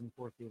Lingmer,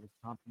 74th. David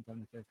Thompson,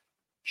 75th.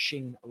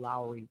 Shane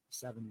Lowry,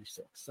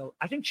 76th. So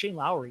I think Shane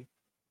Lowry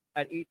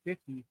at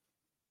 850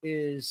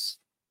 is,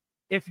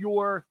 if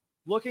you're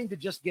looking to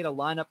just get a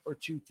lineup or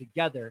two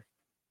together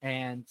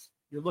and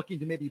you're looking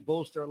to maybe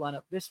bolster a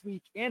lineup this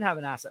week and have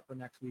an asset for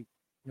next week,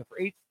 for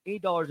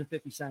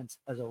 $8.50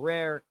 as a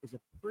rare is a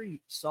pretty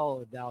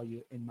solid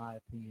value, in my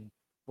opinion,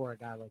 for a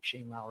guy like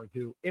Shane Lowry,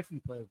 who, if he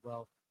plays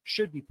well,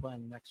 should be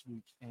playing next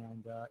week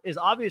and is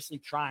obviously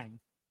trying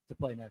to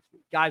play next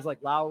week. Guys like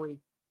Lowry,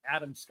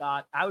 Adam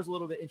Scott. I was a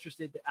little bit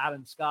interested that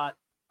Adam Scott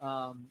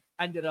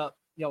ended up,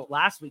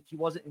 last week he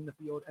wasn't in the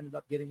field, ended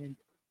up getting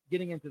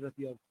into the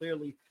field,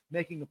 clearly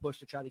making a push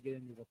to try to get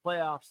into the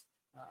playoffs.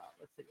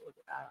 Let's take a look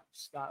at Adam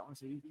Scott. I want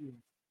to say he's even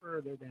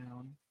further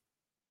down.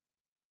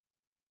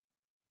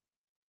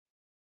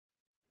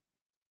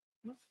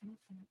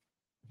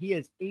 He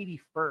is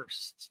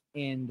 81st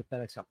in the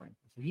FedEx Cup ranking.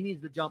 So he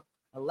needs to jump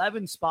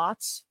 11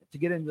 spots to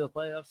get into the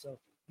playoffs. So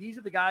these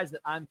are the guys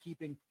that I'm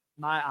keeping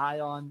my eye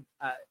on.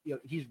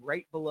 He's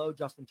right below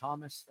Justin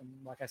Thomas. And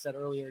like I said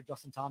earlier,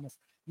 Justin Thomas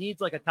needs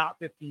like a top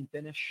 15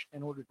 finish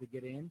in order to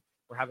get in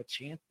or have a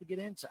chance to get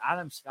in. So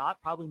Adam Scott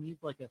probably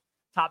needs like a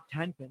top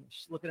 10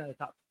 finish, looking at a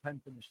top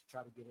 10 finish to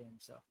try to get in.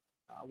 So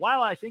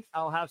while I think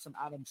I'll have some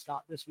Adam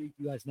Scott this week,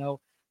 you guys know,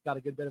 got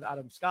a good bit of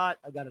Adam Scott.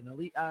 I got an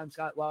elite Adam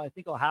Scott. While I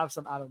think I'll have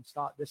some Adam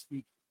Scott this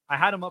week, I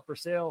had him up for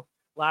sale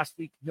last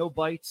week. No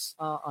bites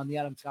on the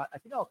Adam Scott. I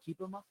think I'll keep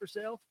him up for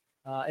sale.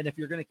 And if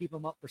you're going to keep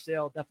him up for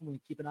sale, definitely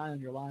keep an eye on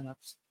your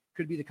lineups.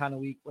 Could be the kind of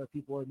week where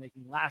people are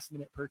making last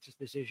minute purchase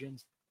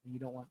decisions and you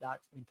don't want that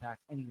to impact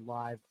any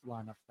live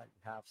lineups that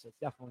you have. So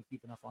definitely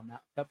keeping up on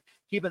that.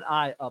 Keep an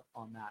eye up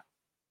on that.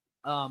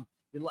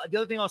 The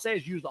other thing I'll say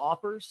is use the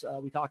offers.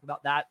 We talked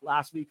about that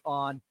last week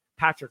on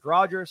Patrick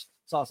Rogers.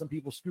 Saw some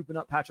people scooping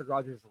up Patrick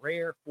Rogers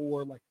rare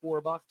for like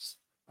 $4.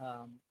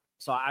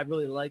 So I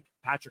really like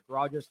Patrick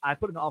Rogers. I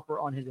put an offer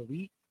on his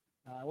elite.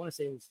 I want to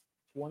say it was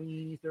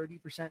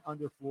 20-30%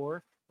 under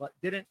floor, but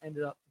didn't end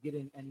up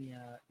getting any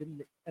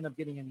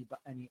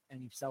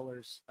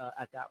sellers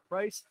at that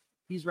price.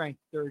 He's ranked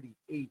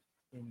 38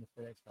 in the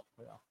FedEx Cup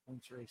playoff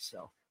points race.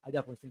 So I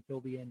definitely think he'll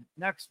be in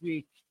next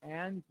week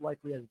and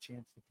likely has a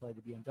chance to play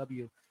the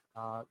BMW,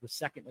 the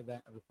second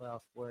event of the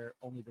playoffs where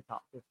only the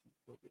top 50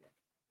 will be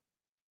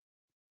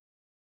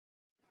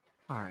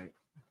in. All right.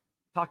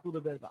 Talked a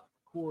little bit about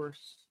the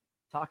course,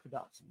 talked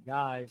about some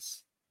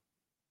guys.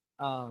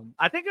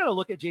 I think I'm going to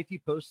look at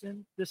JT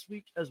Poston this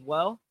week as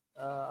well.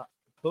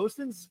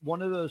 Poston's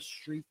one of those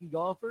streaky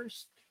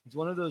golfers. He's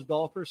one of those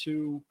golfers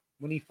who,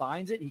 when he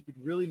finds it, he could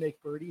really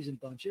make birdies in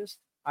bunches.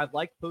 I've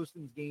liked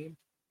Poston's game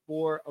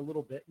for a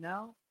little bit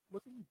now.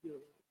 Looking to do a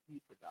little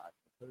deeper dive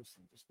for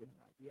Poston, just get an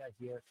idea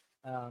here.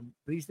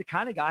 But he's the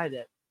kind of guy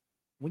that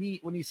when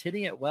he's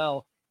hitting it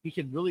well, he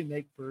can really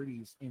make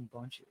birdies in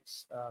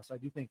bunches. So I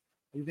do think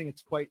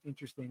it's quite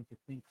interesting to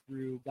think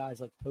through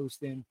guys like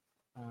Poston.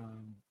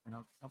 And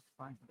I'll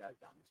find some guys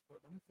down this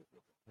court. Let me take a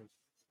look at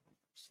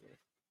Poston.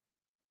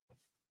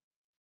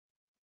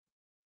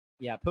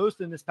 Yeah,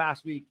 Poston this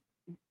past week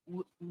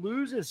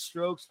loses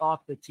strokes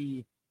off the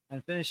tee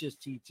and finishes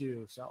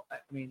T2. So, I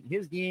mean,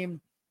 his game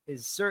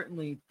is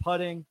certainly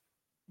putting,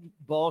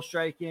 ball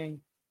striking.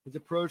 His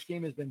approach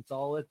game has been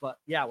solid. But,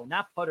 yeah, when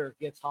that putter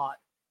gets hot,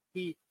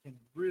 he can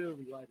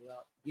really light it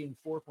up, getting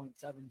 4.7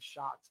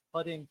 shots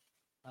putting.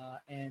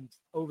 And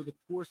over the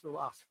course of the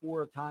last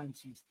 4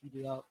 times he's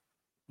teed it up,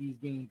 he's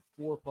gained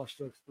 4+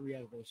 strokes, 3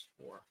 out of those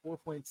 4.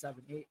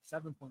 4.78,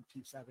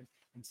 7.27,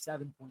 and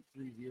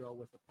 7.30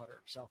 with the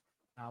putter. So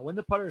when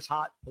the putter is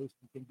hot,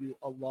 Poston can do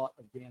a lot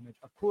of damage.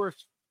 Of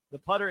course, the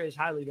putter is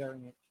highly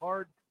variant.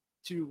 Hard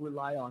to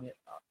rely on it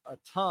a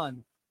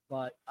ton,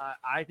 but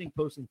I think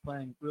Poston's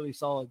playing really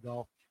solid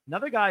golf.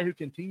 Another guy who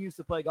continues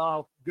to play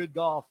good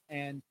golf,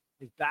 and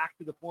is back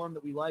to the form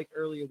that we liked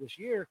earlier this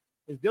year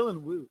is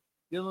Dylan Wu.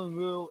 Dylan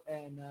Wu,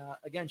 and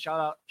again,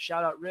 shout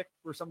out Rick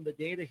for some of the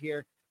data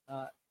here.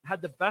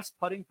 Had the best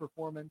putting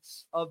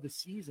performance of the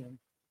season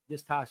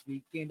this past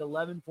week, gained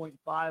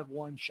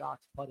 11.51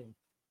 shots putting.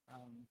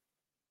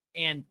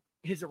 And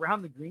his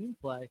around the green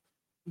play,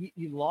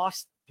 he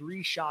lost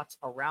 3 shots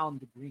around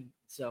the green.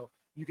 So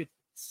you could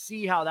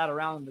see how that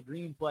around the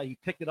green play, he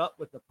picked it up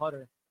with the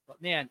putter.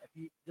 But man, if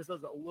he just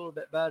does a little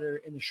bit better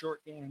in the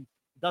short game,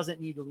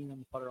 doesn't need to lean on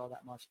the putter all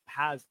that much,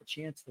 has a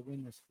chance to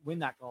win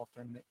that golf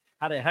tournament.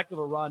 Had a heck of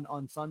a run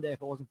on Sunday.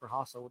 If it wasn't for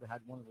Hassel, would have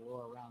had one of the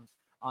lower rounds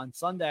on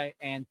Sunday.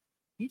 And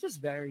he just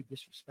very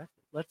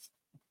disrespected.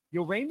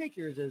 Your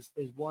Rainmakers is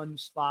one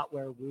spot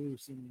where Wu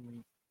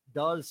seemingly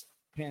does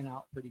pan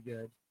out pretty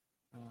good.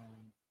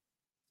 Um,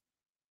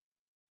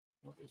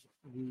 what is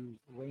the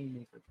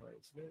Rainmaker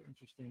price? Very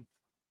interesting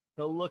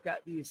to look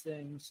at these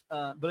things.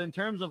 But in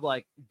terms of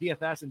like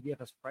DFS and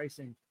DFS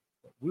pricing,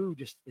 Woo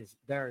just is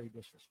very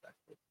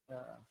disrespected.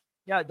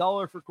 Yeah,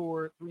 dollar for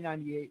core,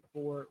 398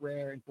 for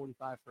rare, and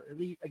 45 for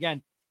elite.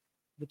 Again,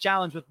 the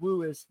challenge with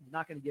Woo is he's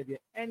not going to give you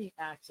any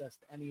access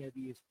to any of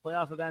these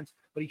playoff events,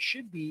 but he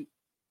should be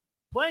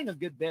playing a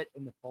good bit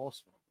in the fall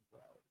swing as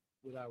well.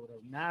 What I would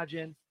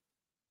imagine.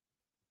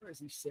 Where is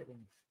he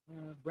sitting?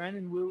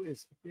 Brandon Wu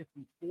is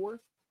 54th,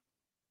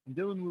 and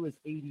Dylan Wu is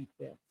 85th.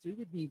 So he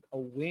would need a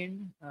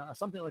win,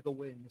 something like a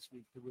win this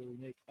week to really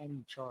make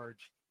any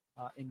charge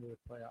into the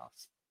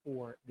playoffs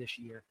for this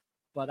year.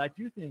 But I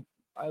do think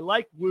I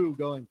like Wu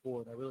going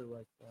forward. I really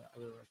like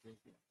his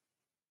game.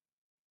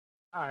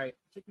 All right,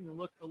 taking a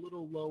look a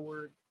little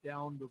lower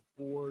down the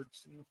board,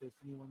 seeing if there's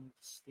anyone that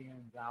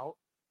stands out.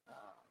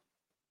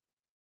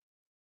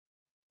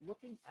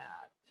 Looking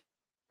at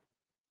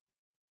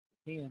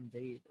Cam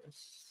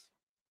Davis.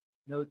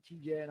 No,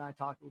 TJ and I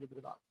talked a little bit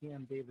about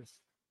Cam Davis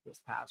this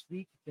past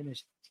week.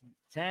 Finished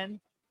T10,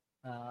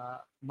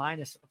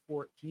 minus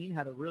 14.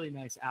 Had a really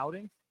nice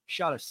outing.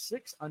 Shot a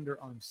 6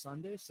 under on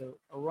Sunday. So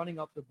running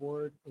up the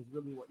board is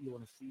really what you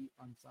want to see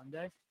on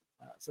Sunday.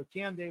 So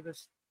Cam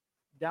Davis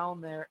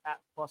down there at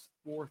plus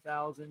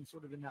 4,000,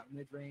 sort of in that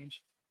mid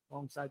range,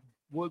 alongside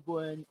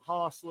Woodland,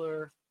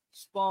 Hostler,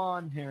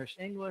 Spawn, Harris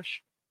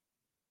English.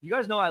 You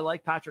guys know I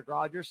like Patrick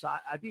Rogers, so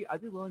I'd be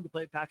willing to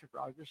play Patrick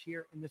Rogers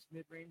here in this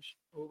mid range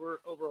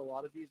over a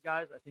lot of these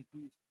guys. I think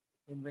he's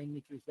in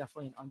Rainmaker is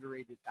definitely an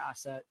underrated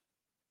asset.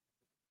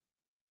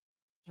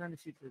 I'm trying to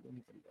see if there's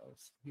anybody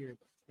else here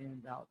that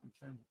stands out in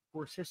terms of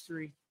course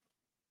history.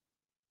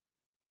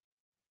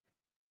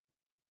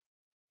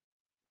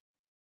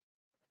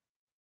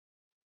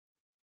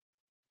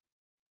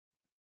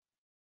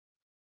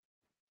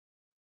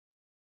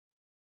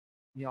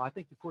 You know, I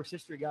think the course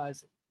history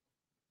guys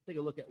take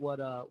a look at what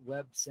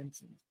Webb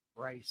Simpson's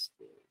price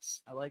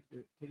is. I like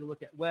to take a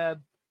look at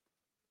Webb.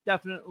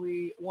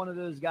 Definitely one of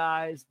those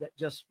guys that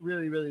just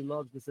really, really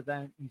loves this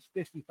event. He's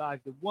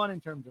 55 to 1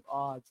 in terms of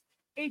odds,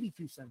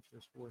 82 cents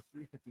for score,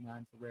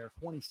 359 for rare,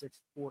 26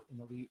 for in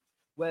elite.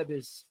 Webb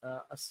is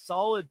a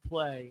solid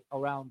play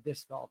around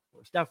this golf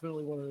course.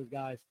 Definitely one of those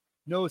guys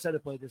knows how to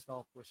play this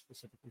golf course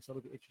specifically. So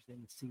it'll be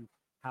interesting to see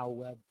how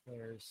Webb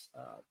fares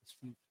this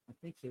week. I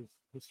think his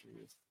history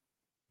is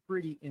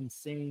pretty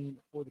insane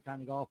for the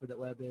kind of golfer that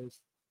Webb is.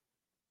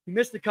 He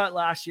missed the cut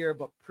last year,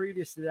 but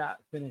previous to that,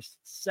 finished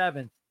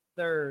 7th,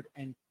 3rd,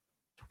 and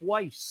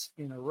twice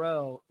in a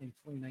row in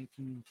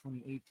 2019,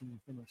 2018,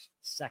 finished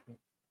 2nd.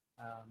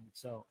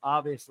 So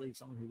obviously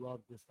someone who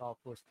loves this golf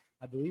course.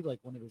 I believe like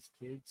one of his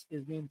kids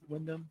is named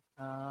Wyndham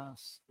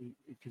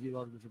because he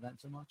loves this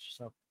event so much.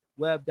 So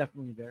Webb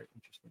definitely very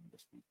interesting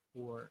this week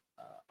for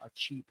a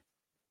cheap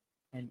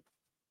and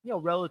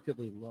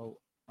relatively low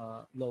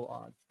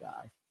odds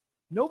guy.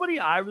 Nobody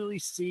I really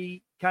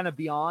see kind of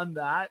beyond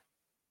that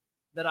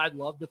I'd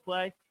love to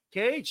play.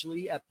 KH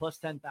Lee at plus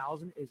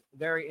 10,000 is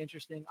very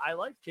interesting. I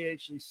like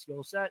KH Lee's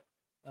skill set.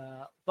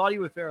 Thought he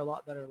would fare a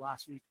lot better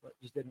last week, but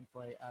just didn't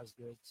play as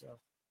good. So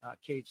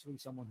KH Lee,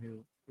 someone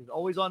who is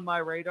always on my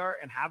radar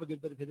and have a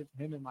good bit of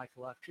him in my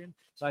collection.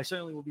 So I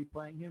certainly will be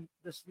playing him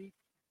this week.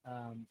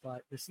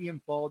 But to see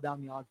him fall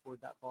down the odds board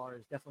that far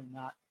is definitely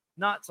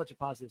not such a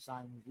positive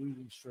sign. He's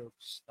losing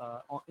strokes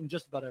in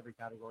just about every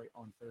category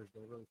on Thursday.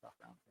 Really tough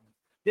round for him.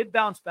 Did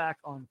bounce back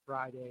on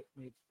Friday,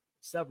 made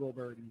several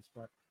birdies,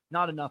 but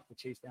not enough to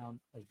chase down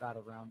as bad a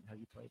round as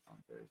he played on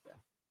Thursday.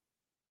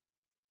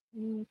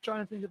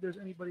 Trying to think if there's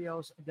anybody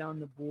else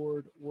down the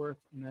board worth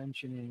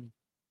mentioning.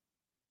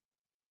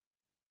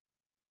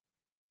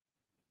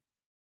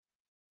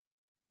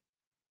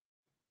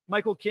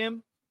 Michael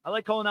Kim. I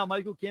like calling out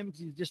Michael Kim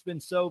because he's just been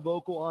so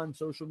vocal on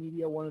social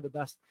media. One of the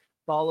best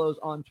follows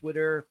on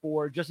Twitter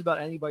for just about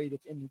anybody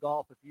that's in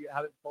golf. If you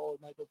haven't followed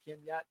Michael Kim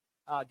yet,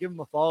 give him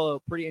a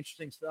follow. Pretty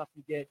interesting stuff.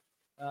 You get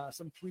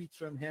some tweets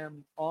from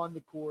him on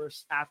the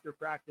course after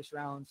practice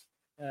rounds.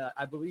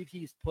 I believe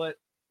he's put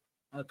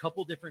a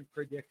couple different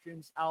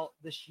predictions out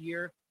this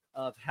year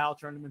of how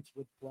tournaments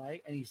would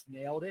play, and he's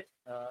nailed it.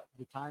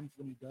 The times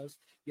when he does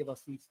give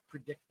us these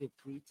predictive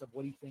tweets of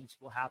what he thinks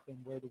will happen,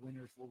 where the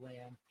winners will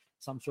land,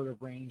 some sort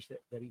of range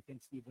that he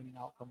thinks the winning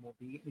outcome will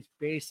be. And he's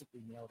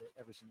basically nailed it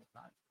every single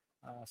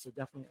time. So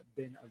definitely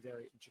been a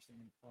very interesting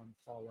and fun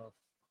follow.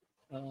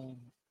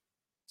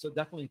 So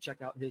definitely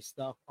check out his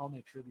stuff. I'll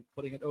make sure to be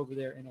putting it over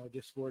there in our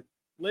Discord.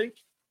 Link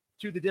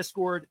to the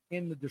Discord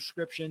in the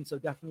description. So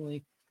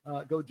definitely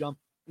go jump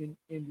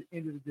into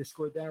the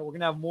Discord there. We're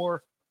going to have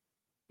more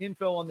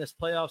info on this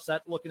playoff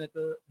set, looking at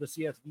the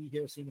CSV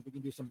here, seeing if we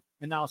can do some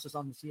analysis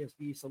on the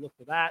CSV. So look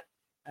for that.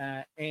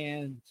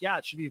 And yeah,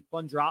 it should be a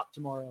fun drop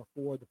tomorrow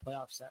for the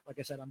playoff set. Like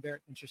I said, I'm very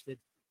interested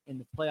in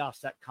the playoff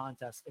set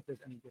contest, if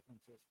there's any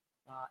differences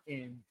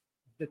in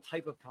the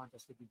type of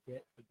contest that we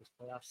get for this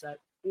playoff set,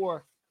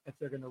 or if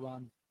they're going to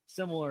run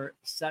similar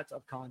sets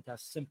of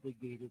contests simply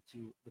gated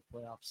to the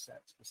playoff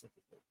set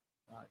specifically.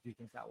 Do you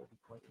think that will be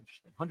quite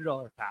interesting?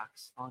 $100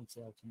 packs on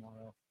sale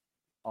tomorrow.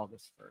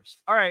 August 1st.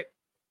 All right.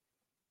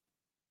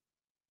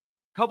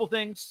 Couple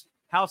things,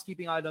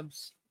 housekeeping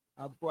items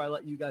before I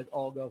let you guys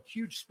all go.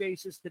 Huge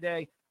spaces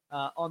today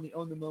on the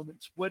Own the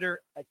Moment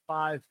Twitter at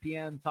 5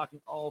 p.m.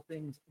 talking all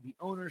things the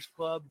Owners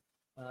Club.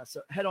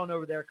 So head on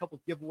over there. A couple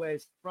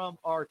giveaways from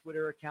our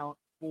Twitter account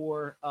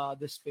for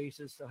this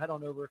spaces. So head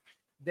on over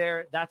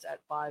there. That's at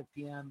 5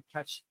 p.m.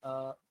 Catch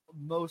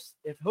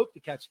hope to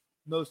catch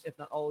most, if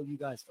not all of you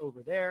guys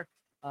over there.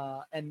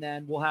 And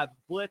then we'll have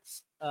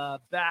Blitz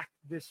back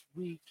this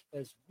week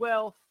as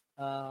well.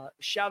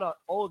 Shout out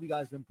all of you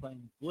guys been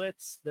playing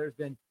Blitz. There's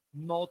been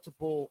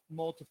multiple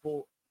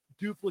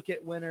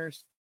duplicate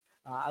winners.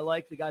 I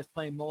like the guys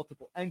playing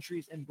multiple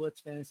entries in Blitz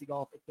Fantasy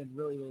Golf. It's been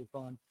really, really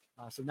fun.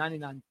 So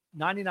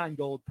 99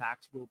 gold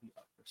packs will be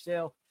up for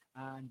sale.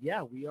 And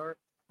yeah, we are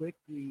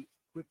quickly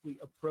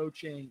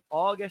approaching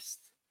August.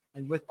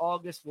 And with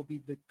August will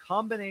be the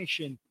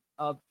combination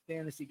of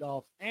fantasy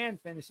golf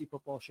and fantasy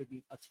football. Should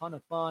be a ton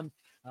of fun.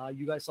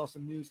 You guys saw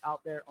some news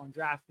out there on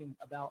DraftKings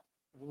about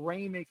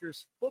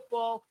Rainmakers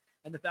football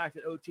and the fact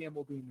that OTM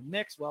will be in the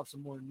mix. We'll have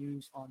some more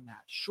news on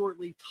that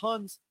shortly.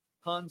 Tons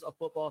of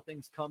football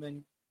things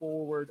coming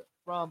forward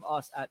from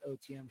us at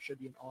OTM. Should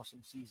be an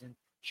awesome season.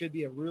 Should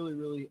be a really,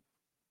 really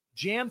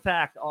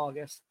jam-packed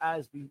August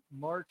as we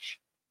march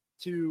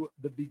to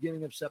the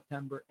beginning of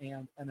September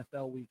and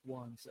NFL Week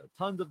 1. So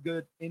tons of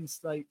good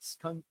insights,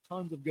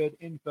 tons of good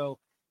info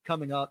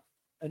coming up.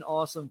 An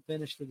awesome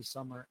finish to the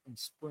summer and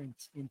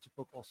sprint into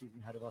football season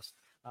ahead of us.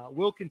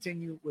 We'll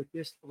continue with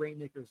this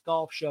Rainmakers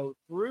Golf Show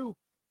through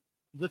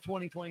the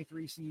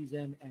 2023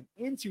 season and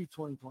into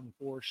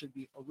 2024. Should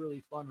be a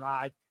really fun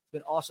ride. It's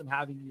been awesome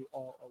having you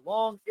all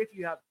along. If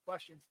you have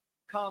questions,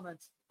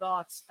 comments,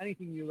 thoughts,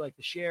 anything you'd like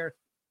to share,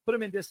 put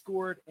them in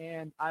Discord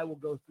and I will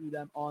go through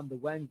them on the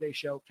Wednesday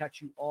show.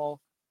 Catch you all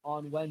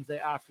on Wednesday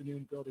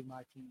afternoon, building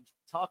my teams,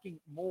 talking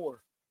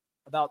more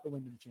about the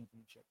Wyndham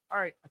Championship. All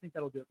right, I think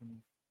that'll do it for me.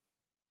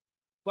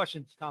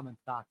 Questions,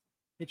 comments, thoughts,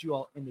 hit you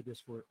all in the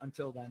Discord.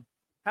 Until then,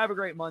 have a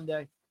great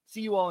Monday.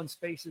 See you all in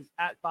spaces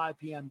at 5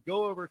 p.m.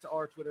 Go over to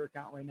our Twitter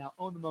account right now,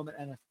 Own the Moment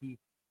NFT.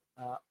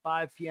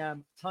 5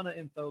 p.m. Ton of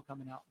info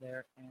coming out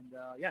there. And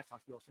yeah, talk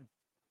to you all soon.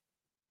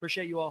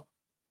 Appreciate you all.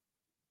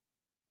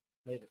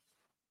 Later.